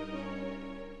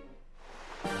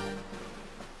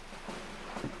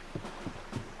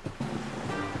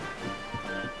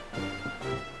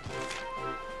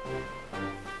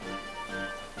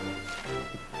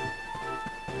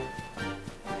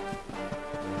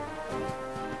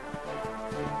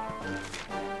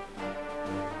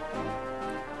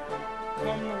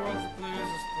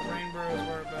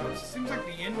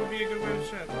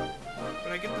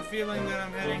 But I get the feeling that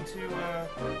I'm heading to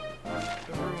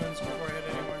the ruins before I head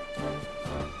anywhere.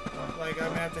 Like I'm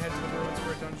gonna have to head to the ruins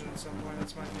for a dungeon at some point.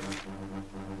 That's my feeling.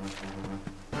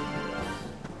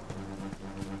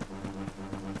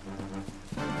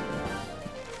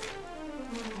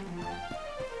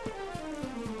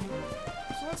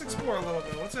 So let's explore a little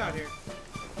bit. What's out here?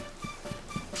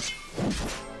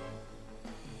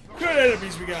 Good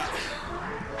enemies we got.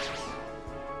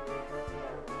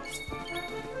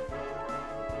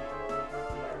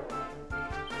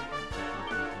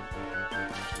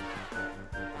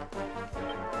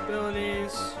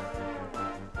 Abilities.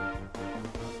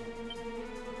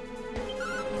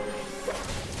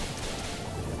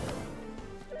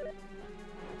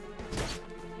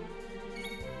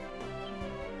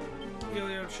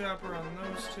 Helio chopper on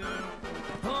those two.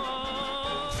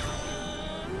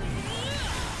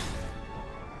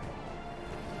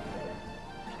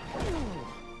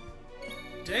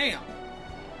 Damn.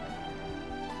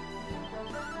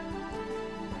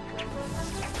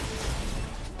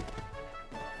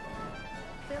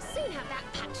 We'll soon have that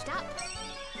patched up.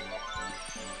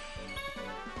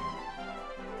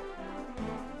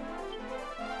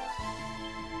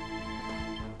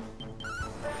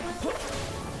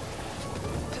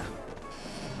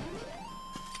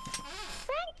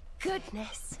 Thank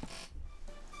goodness.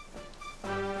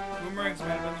 Boomerangs might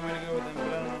have been the way to go with them, but I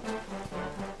don't know.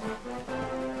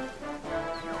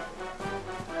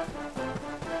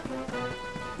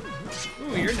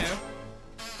 Ooh, you're new.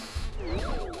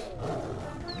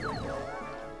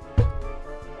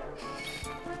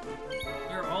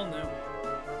 You're all new.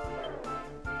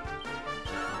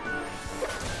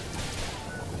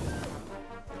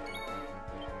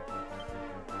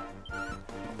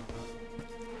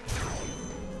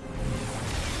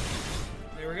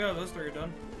 There we go, those three are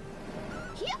done.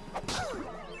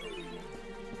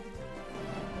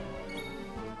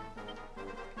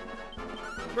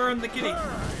 Burn the kitty!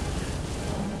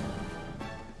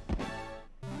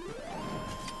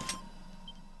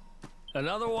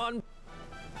 Another one?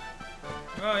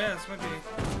 Oh yeah, this might be...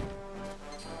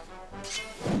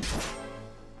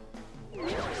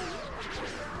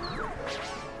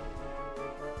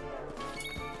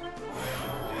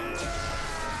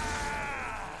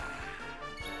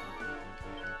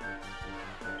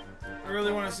 I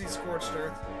really want to see Scorched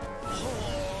Earth.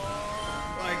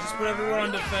 Like, just put everyone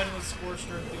on defend and the Scorched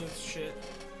Earth doing shit.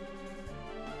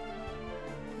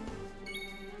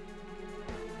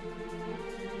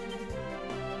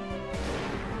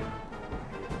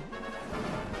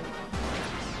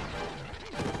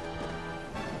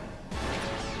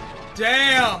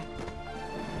 Damn!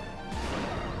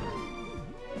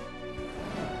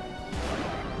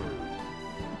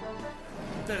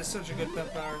 That is such a good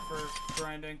pet power for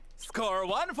grinding. Score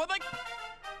one for the...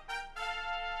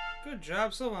 Good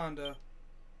job, Sylvando.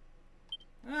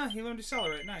 Ah, he learned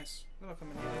Decelerate. Nice. That'll come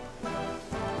in handy.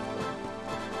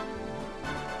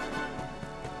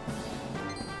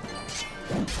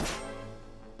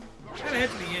 Gotta hit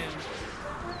to the end.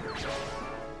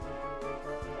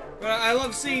 But I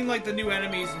love seeing, like, the new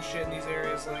enemies and shit in these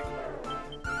areas. Like,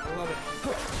 I love it.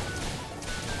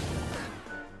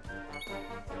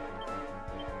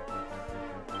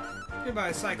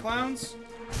 Goodbye, Cyclowns.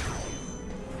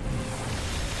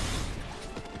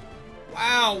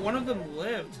 Wow, one of them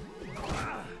lived.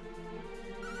 I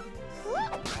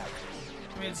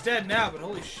mean, it's dead now, but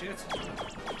holy shit.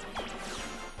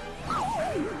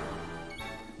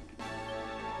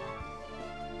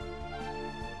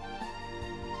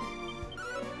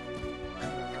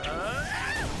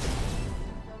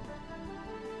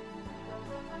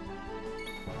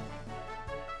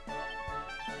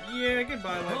 Yeah,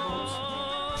 goodbye, light bulbs.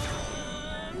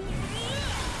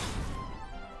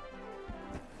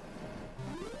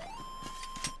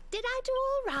 Did I do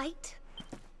all right?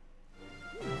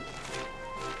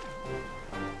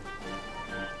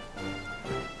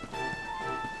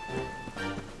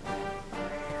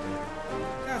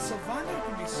 God, Sylvando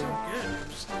can be so good.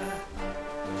 Just,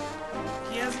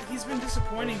 he's been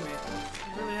disappointing me.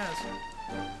 He really has.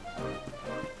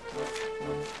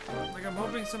 Like, I'm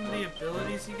hoping some of the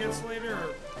abilities he gets later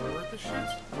are worth the shit.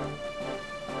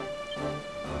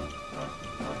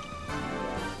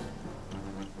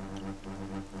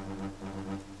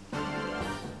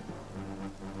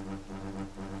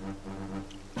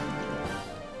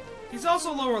 He's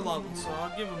also lower level, so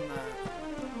I'll give him that.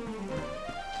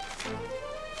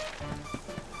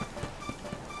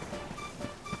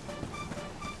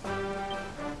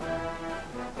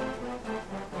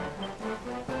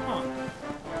 Huh.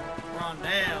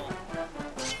 Rondale.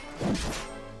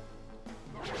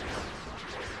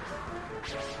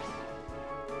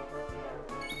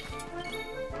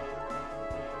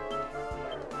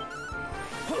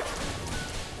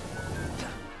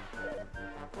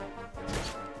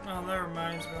 Oh, that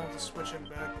reminds me, I'll have to switch him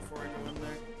back before I go in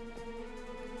there.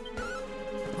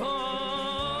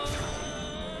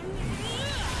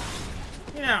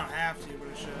 You know, I don't have to, but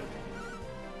I should.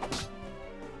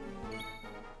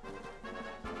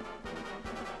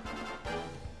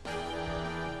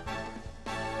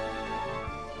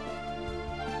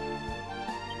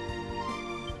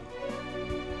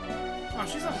 Oh,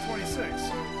 she's up to 26.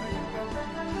 So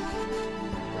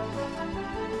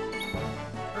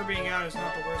her being out is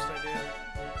not the worst idea.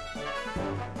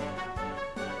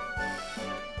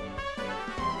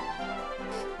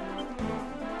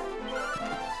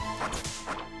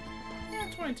 Yeah,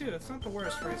 22. That's not the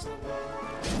worst for his level.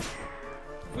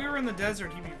 If we were in the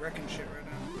desert, he'd be wrecking shit right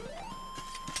now.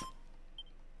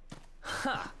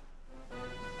 Ha!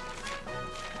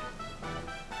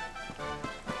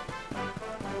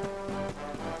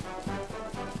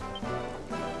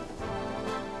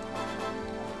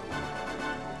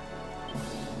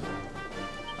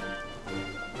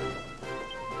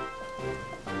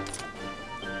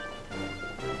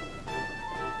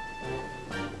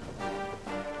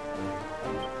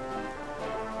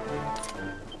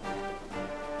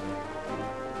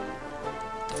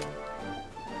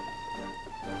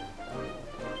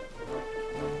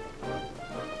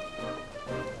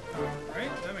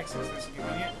 Alright, that makes sense. Nice and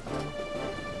convenient.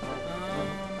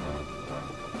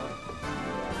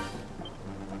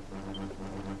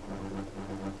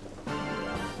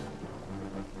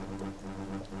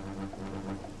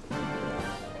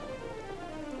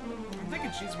 I'm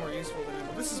thinking she's more useful than him,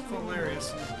 but this is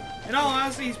hilarious. In all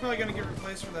honesty, he's probably gonna get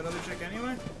replaced for that other chick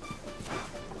anyway.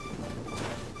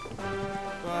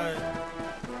 But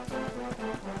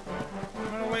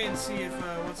I'm gonna wait and see if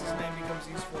what's his name becomes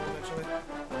useful eventually.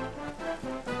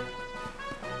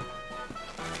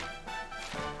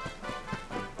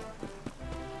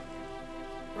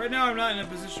 Right now, I'm not in a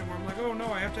position where I'm like, oh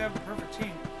no, I have to have the perfect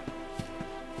team.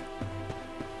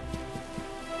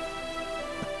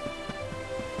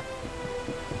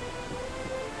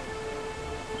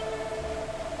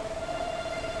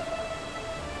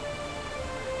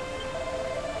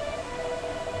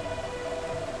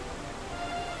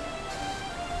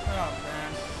 Oh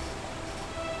man.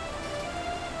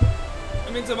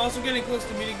 That means I'm also getting close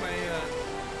to meeting my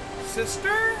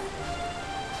sister?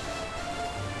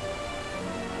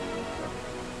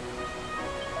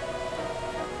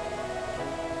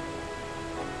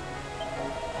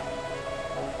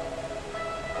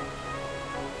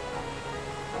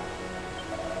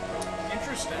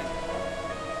 Interesting.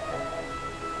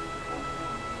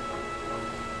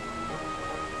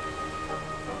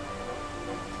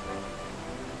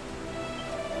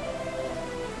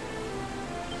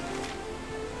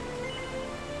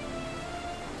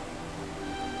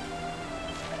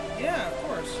 Yeah, of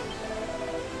course.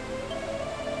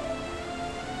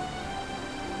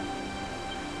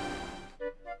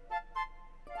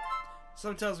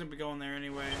 Something tells me to be going there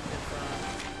anyway.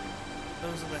 If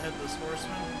those are the Headless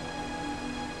Horsemen.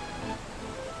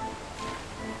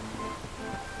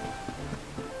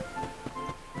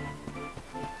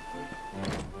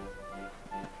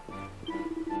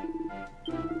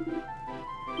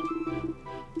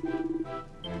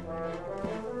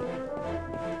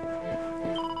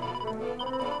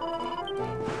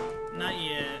 Not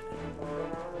yet.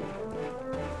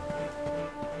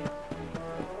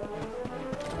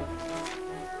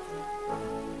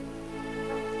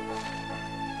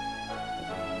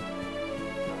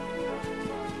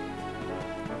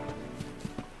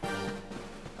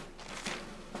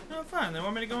 Oh, fine. They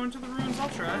want me to go into the ruins. I'll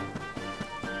try.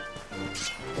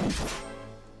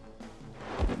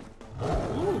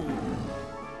 Ooh.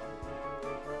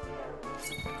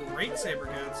 Great saber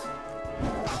goods.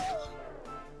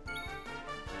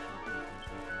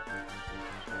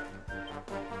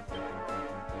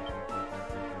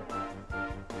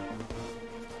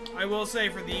 I will say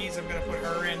for these, I'm gonna put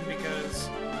her in because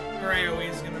her AoE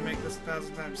is gonna make this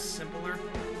 1,000 times simpler.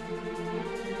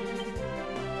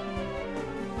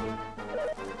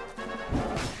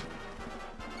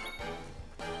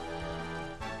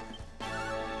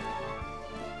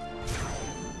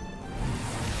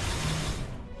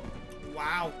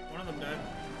 Wow, one of them dead.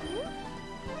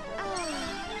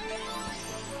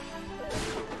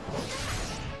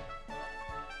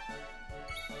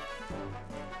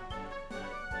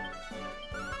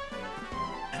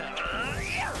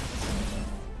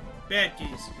 Bad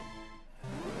keys.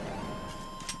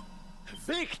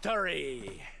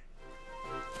 Victory!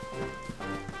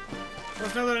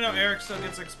 Plus, now that I know Eric still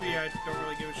gets XP, I don't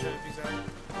really give a shit if he's out.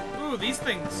 Ooh, these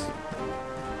things.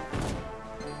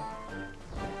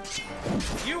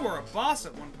 You were a boss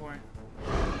at one point.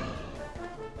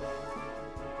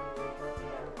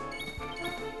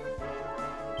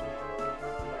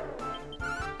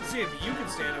 Let's see if you can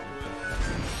stand up to it.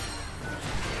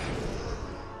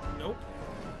 Nope.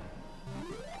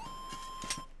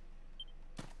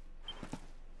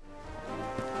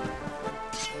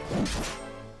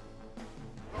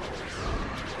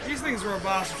 These things were a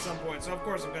boss at some point, so of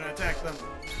course I'm gonna attack them.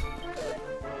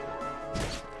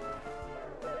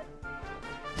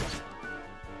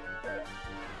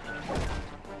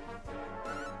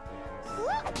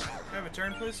 Have a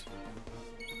turn, please.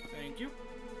 Thank you.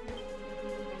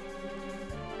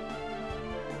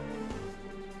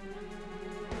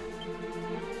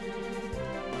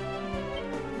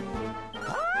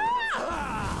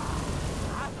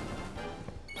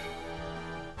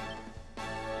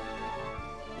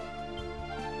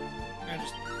 I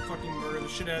just fucking murder the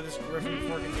shit out of this griffin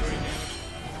before I can do any damage.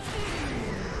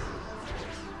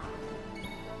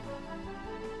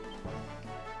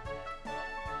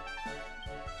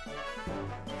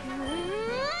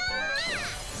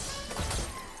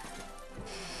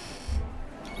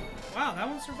 Wow, that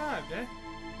one survived, eh?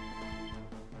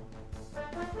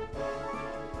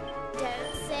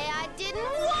 Don't say I didn't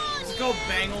warn Is it you! called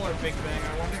Bangle or Big Bang,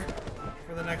 I wonder?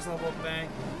 For the next level of Bang.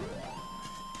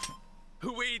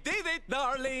 We did it,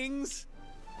 darlings!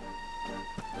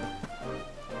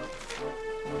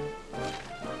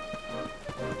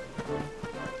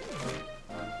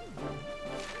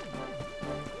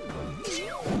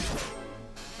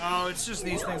 Oh, it's just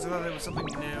these things. I thought it was something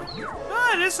new.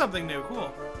 Ah, it is something new.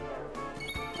 Cool.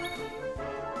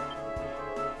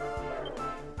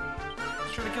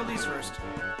 Let's try to kill these first.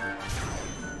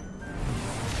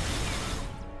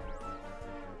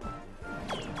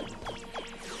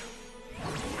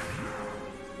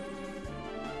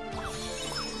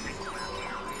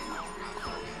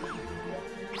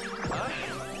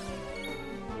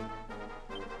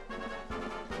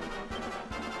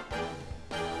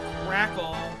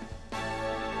 Crackle.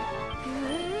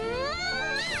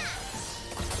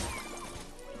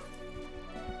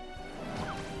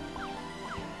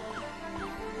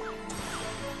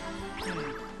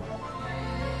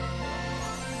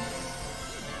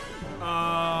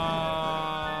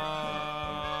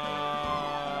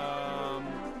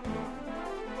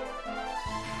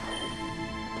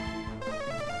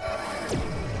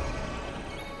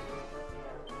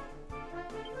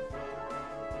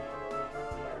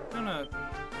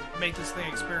 make this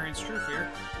thing experience true fear.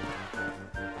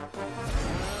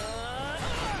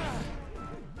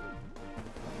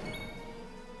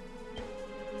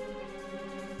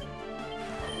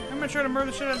 I'm gonna try to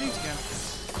murder the shit out of these again.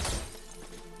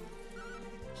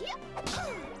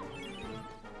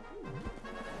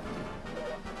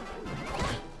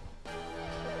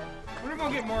 What if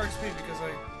I'll get more XP because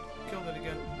I killed it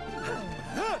again?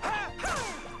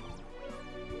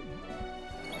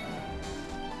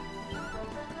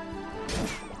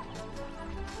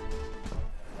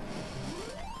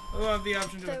 I'll have the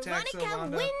option to attack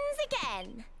Sylvanda. Wins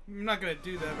again. I'm not gonna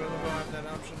do that, but I'll have that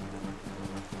option.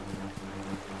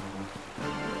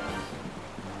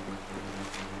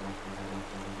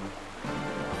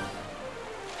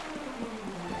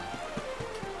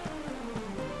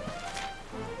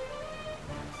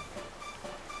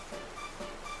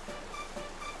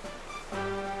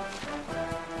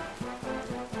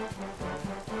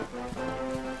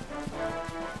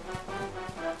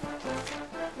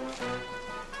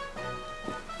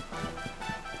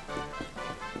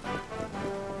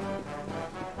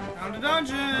 Found a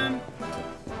dungeon!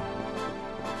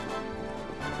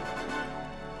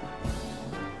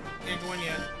 Can't go in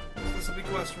yet. This will be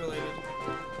quest related.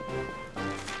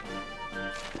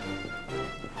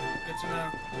 Good to know.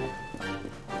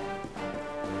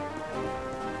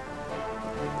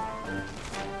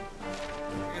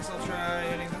 I guess I'll try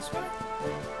heading this way.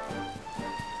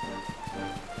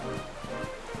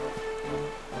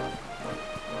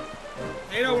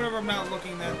 You know, whenever I'm not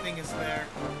looking, that thing is there.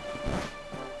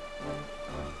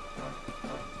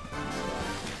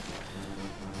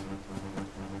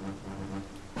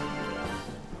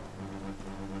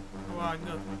 Oh, I can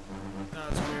go. No,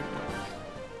 that's weird.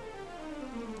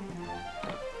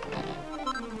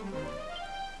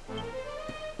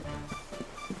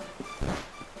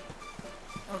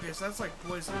 Okay, so that's like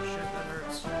poison shit. That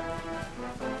hurts.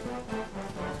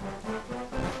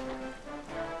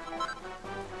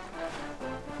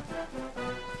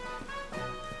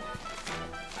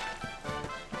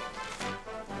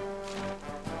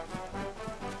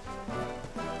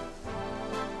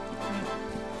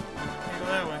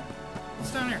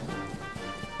 Down here.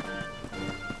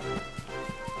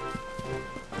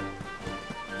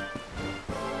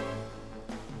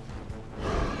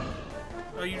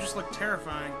 Oh, you just look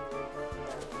terrifying.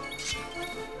 It's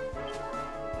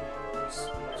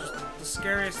just the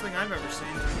scariest thing I've ever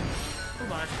seen.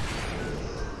 Goodbye.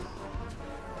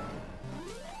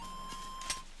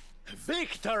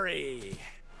 Victory!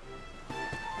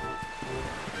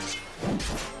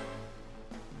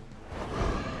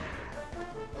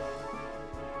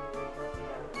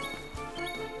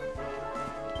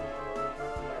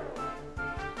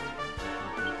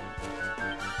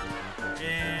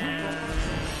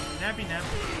 Nappy nap.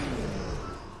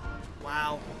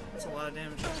 Wow, that's a lot of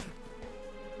damage.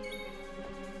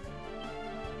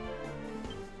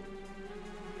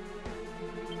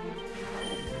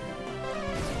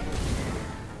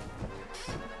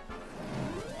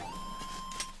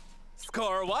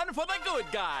 Score one for the good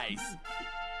guys!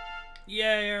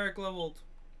 Yay, Eric leveled.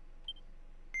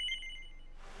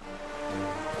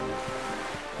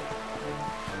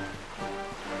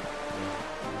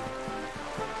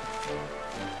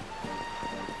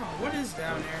 What is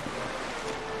down here?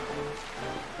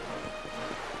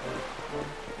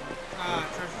 Ah,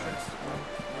 treasure chest.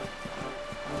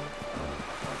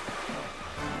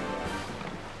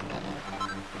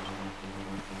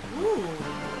 Ooh.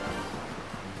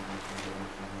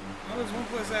 Well, there's one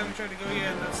place I haven't tried to go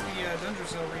yet, and that's the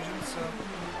Dungersell region, so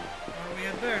why don't we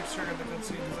head there to check out the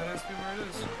cutscene, because that has to be where it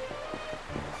is.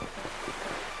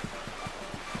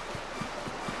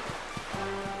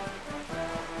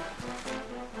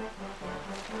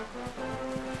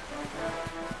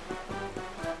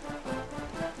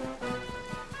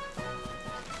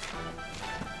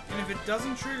 If it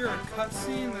doesn't trigger a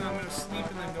cutscene, then I'm gonna sleep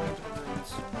and then go into the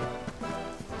ruins.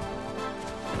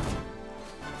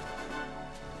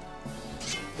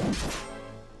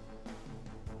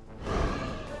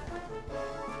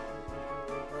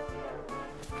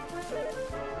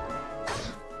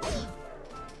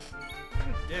 What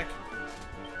a dick.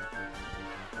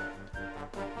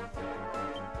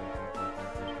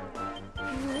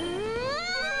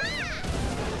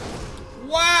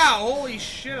 Wow! Holy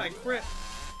shit, I crit.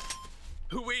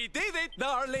 We did it,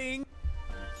 darling!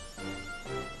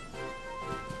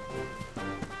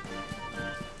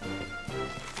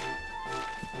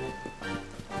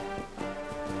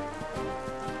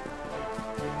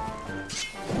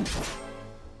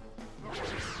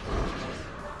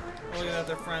 Look at that,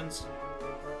 they're friends.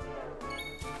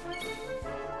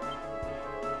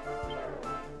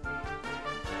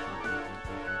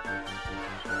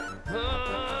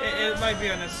 might be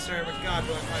unnecessary, but God,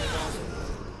 do I find it awesome.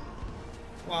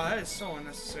 Wow, that is so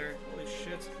unnecessary. Holy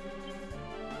shit.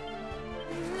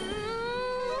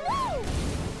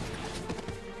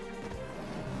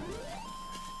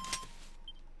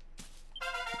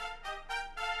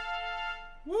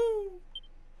 Woo!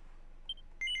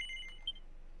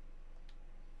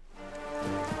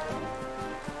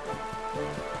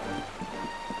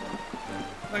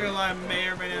 Not gonna lie, I may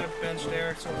or may not have benched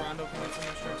Eric so Rondo can get some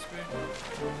extra XP.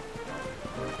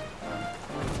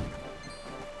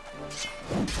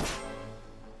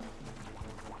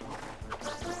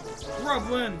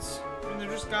 Grublins! I mean, they're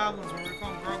just goblins, we're gonna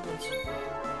call them grublins.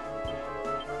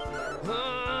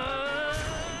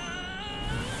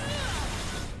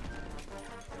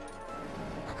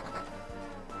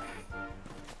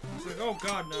 It's like, oh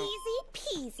god, no. Easy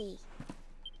peasy.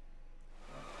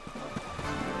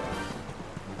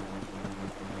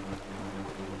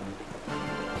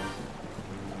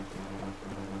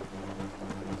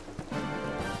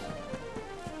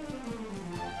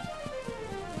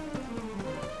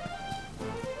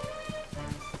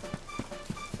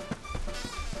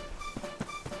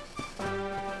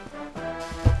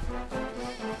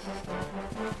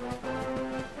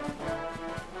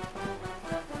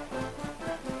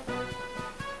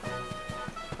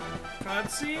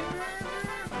 Cutscene?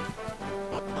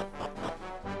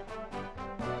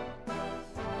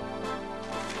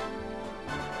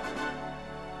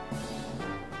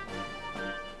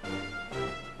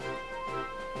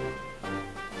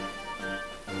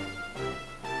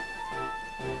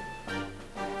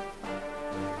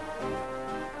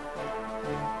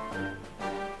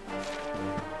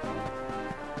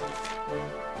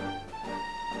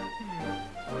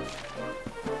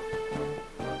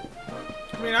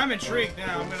 I mean, I'm intrigued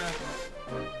now. I'm gonna...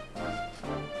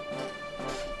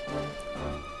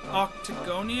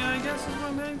 Octagonia, I guess, is what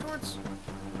I'm heading towards.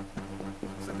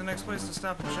 It's like the next place to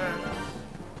stop and check.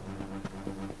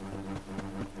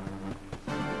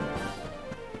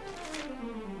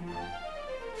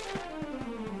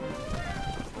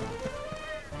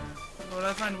 What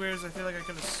I find weird is I feel like I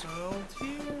could have sold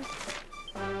here.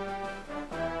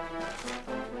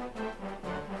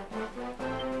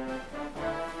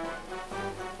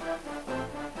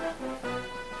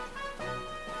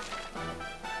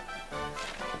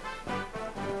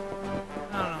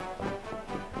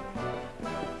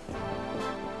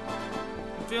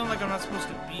 Feeling like I'm not supposed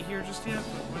to be here just yet,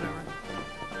 but whatever.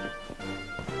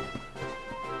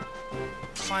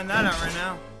 Find that out right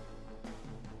now.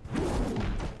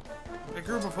 A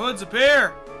group of hoods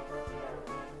appear!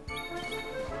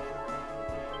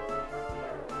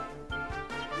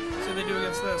 See what they do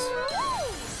against this.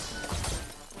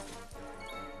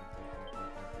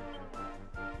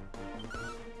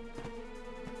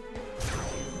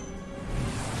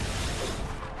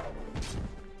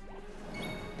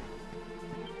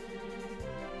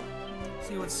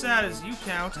 See, what's sad is you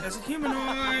count as a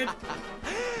humanoid.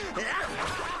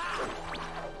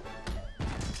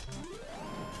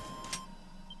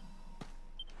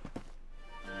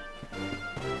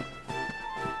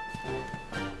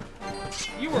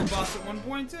 You were a boss at one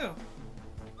point too.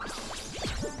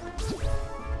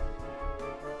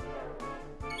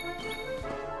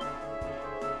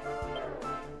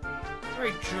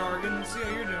 Alright, Jargon, let's see how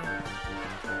you're doing.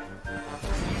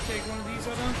 Can you take one of these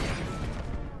out on?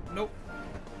 Nope.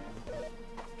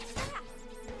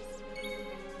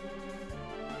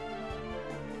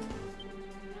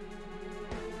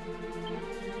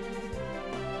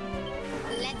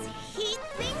 Let's heat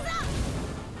things up.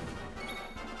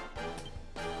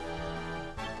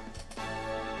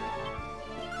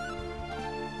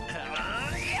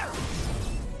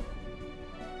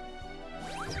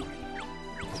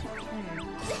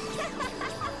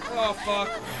 Oh, fuck.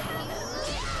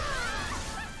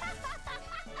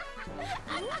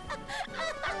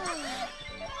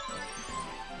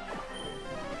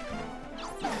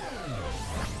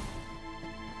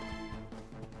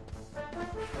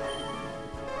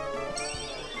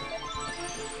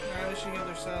 Alright, they should heal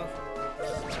themselves.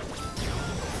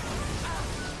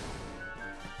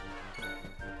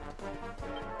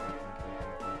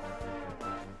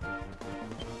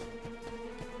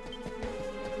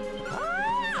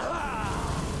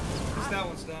 That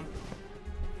one's done.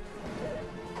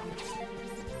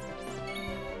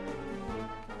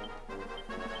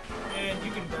 And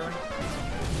you can burn.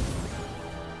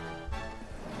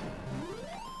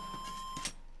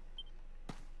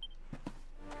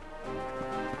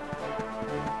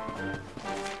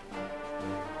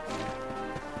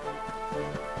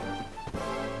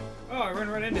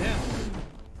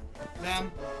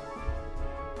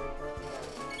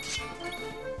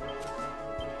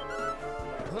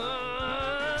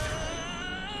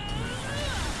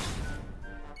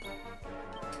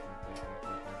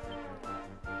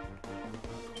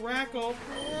 tackle.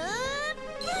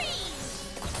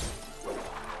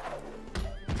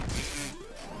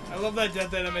 I love that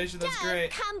death animation. That's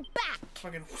great. Come back.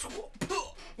 Fucking.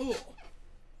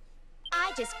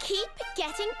 I just keep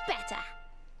getting better.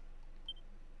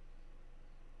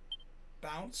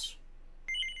 Bounce.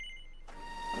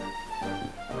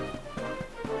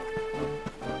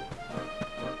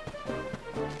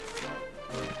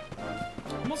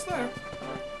 Almost there.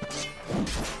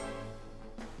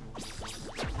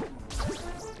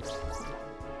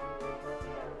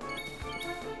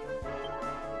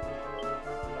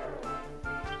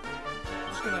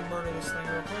 Just gonna murder this thing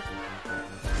real quick.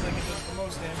 So I can just the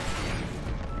most damage.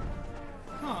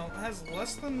 Huh, it has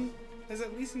less than... has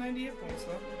at least 98 points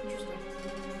though. Interesting.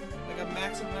 Like a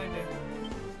max of 90.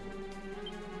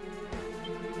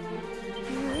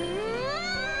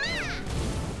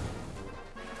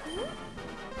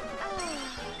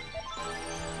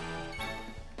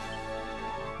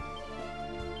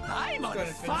 I'm on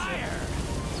fire!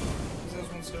 Because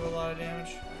those ones do a lot of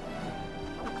damage.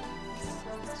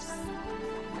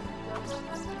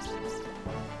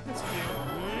 That's cute.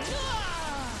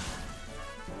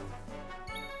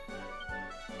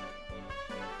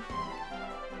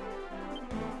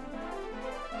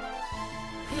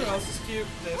 Who else is cute?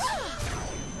 This.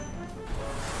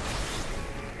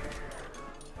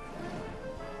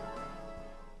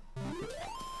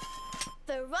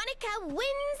 Veronica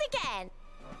wins again.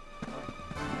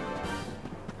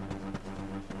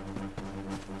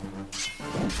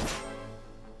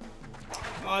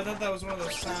 Oh, I thought that was one of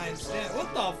those signs. Yeah,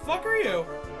 what the fuck are you?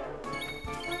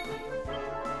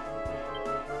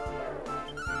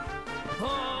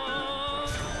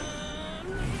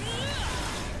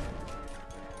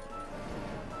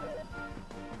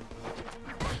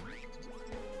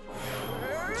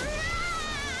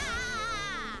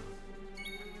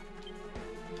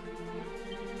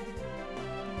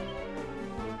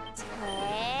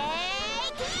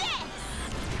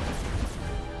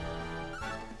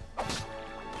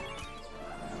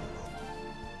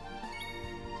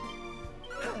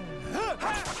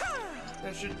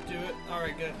 That should do it.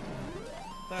 Alright, good.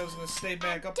 I was gonna stay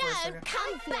back up for a second.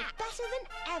 I feel better than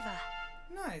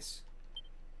ever. Nice.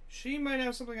 She might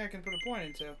have something I can put a point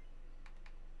into.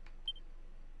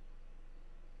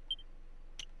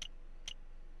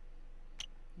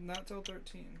 Not till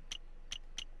 13.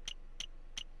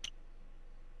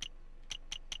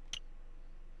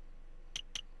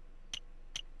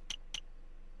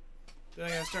 Then I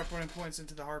gotta start putting points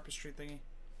into the harpistry thingy.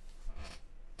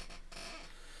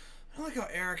 I don't like how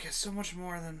Eric is so much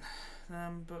more than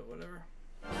them, but whatever.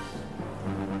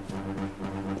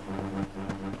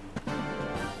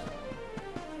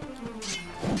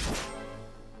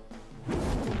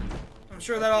 I'm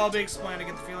sure that'll all be explained. I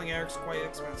get the feeling Eric's quite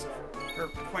expensive. Or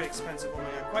quite expensive, oh my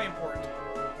god, quite important.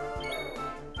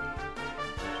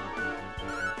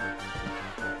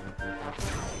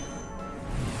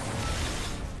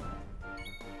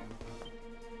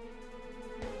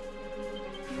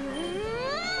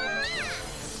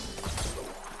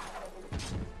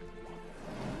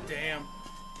 Damn.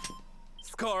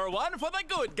 Score one for the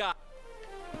good guy.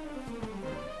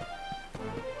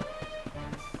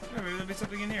 Oh, maybe there'll be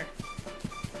something in here.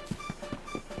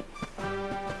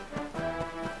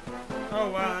 Oh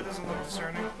wow, that doesn't look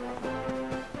discerning.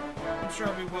 I'm sure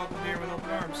I'll be welcomed here with open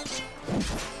arms.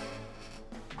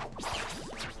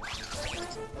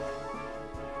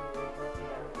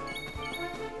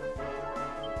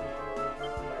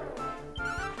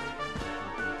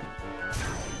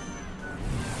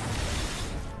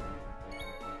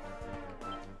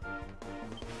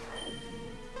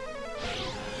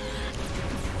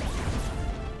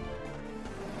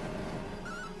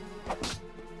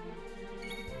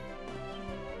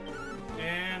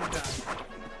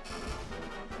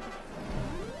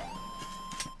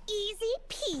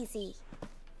 Easy.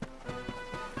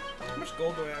 How much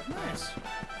gold do I have? Nice.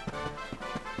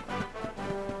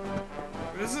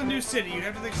 This is a new city. You'd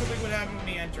have to think something would happen with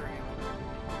me entering it.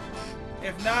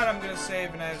 If not, I'm gonna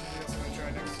save and I have something else I'm gonna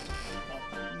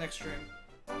try next stream.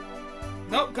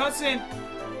 Nope, cutscene!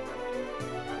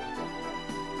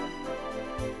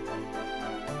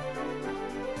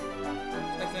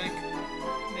 I think.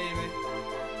 Maybe.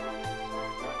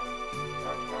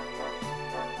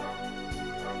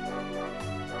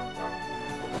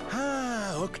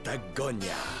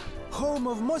 Octagonia, home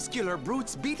of muscular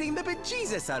brutes beating the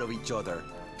bejesus out of each other.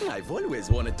 I've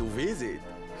always wanted to visit.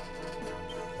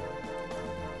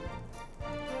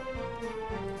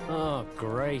 Oh,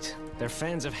 great. They're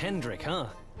fans of Hendrik, huh?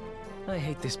 I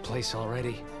hate this place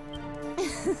already.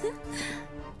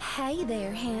 Hey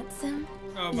there, handsome.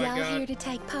 Oh my Y'all god. here to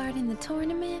take part in the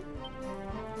tournament?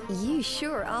 You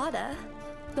sure oughta.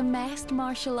 The masked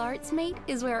martial arts meet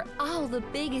is where all the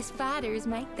biggest fighters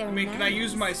make their I mean, can I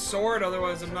use my sword?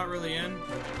 Otherwise, I'm not really in.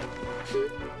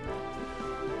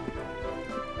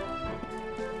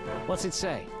 What's it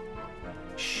say?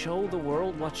 Show the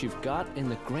world what you've got in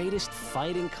the greatest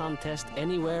fighting contest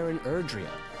anywhere in Erdrea.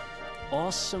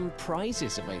 Awesome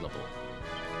prizes available.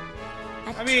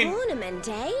 A tournament,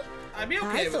 eh? I'd be okay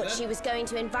I with thought it. she was going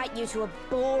to invite you to a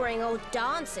boring old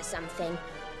dance or something.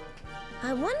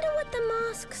 I wonder what the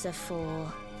masks are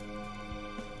for.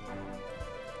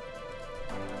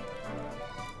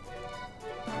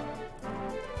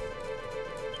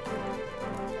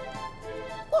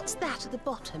 What's that at the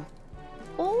bottom?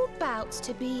 All bouts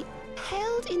to be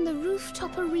held in the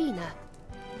rooftop arena.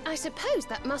 I suppose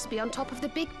that must be on top of the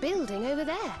big building over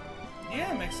there.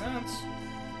 Yeah, makes sense.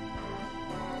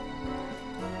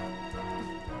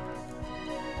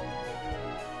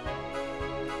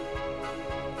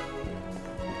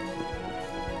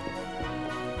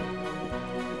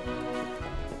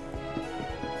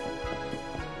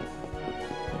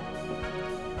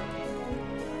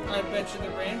 I bet you the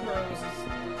Rainbow,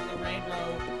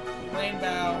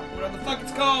 whatever the fuck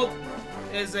it's called,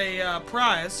 is a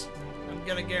prize. I'm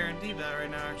gonna guarantee that right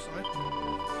now, actually,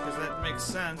 because that makes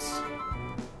sense.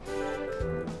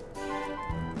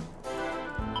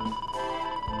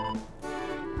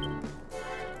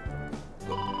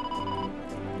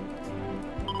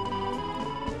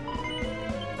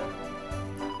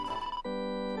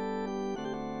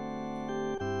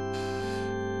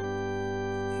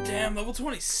 Damn, level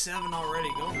 27 already.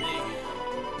 Go me.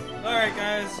 Alright,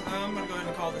 guys. I'm gonna go ahead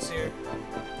and call this here.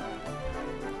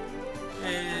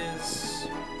 It is...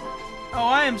 Oh,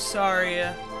 I am sorry.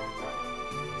 I'm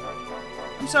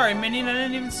sorry, Minion. I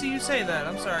didn't even see you say that.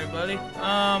 I'm sorry, buddy.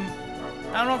 I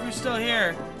don't know if you're still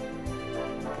here.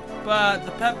 But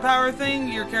the pet power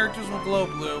thing, your characters will glow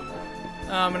blue.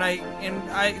 And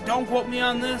I don't quote me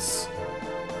on this.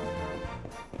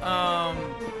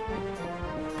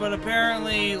 But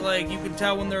apparently, like, you can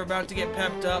tell when they're about to get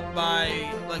pepped up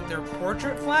by, like, their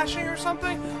portrait flashing or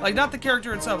something. Like, not the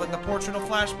character itself, like the portrait will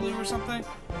flash blue or something.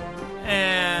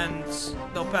 And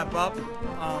they'll pep up.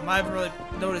 I haven't really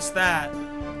noticed that.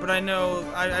 But I know,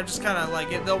 I just kind of, like,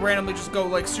 they'll randomly just go,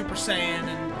 like, Super Saiyan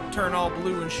and turn all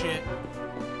blue and shit.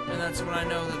 And that's when I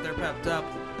know that they're pepped up.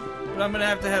 But I'm gonna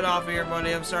have to head off here,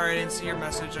 buddy. I'm sorry I didn't see your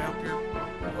message.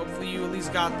 Hopefully you at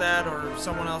least got that, or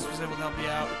someone else was able to help you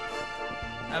out.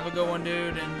 Have a good one,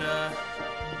 dude, and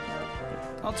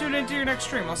I'll tune into your next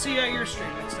stream. I'll see you at your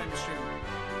stream next time you stream.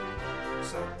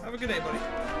 So, have a good day, buddy.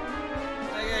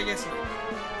 I guess.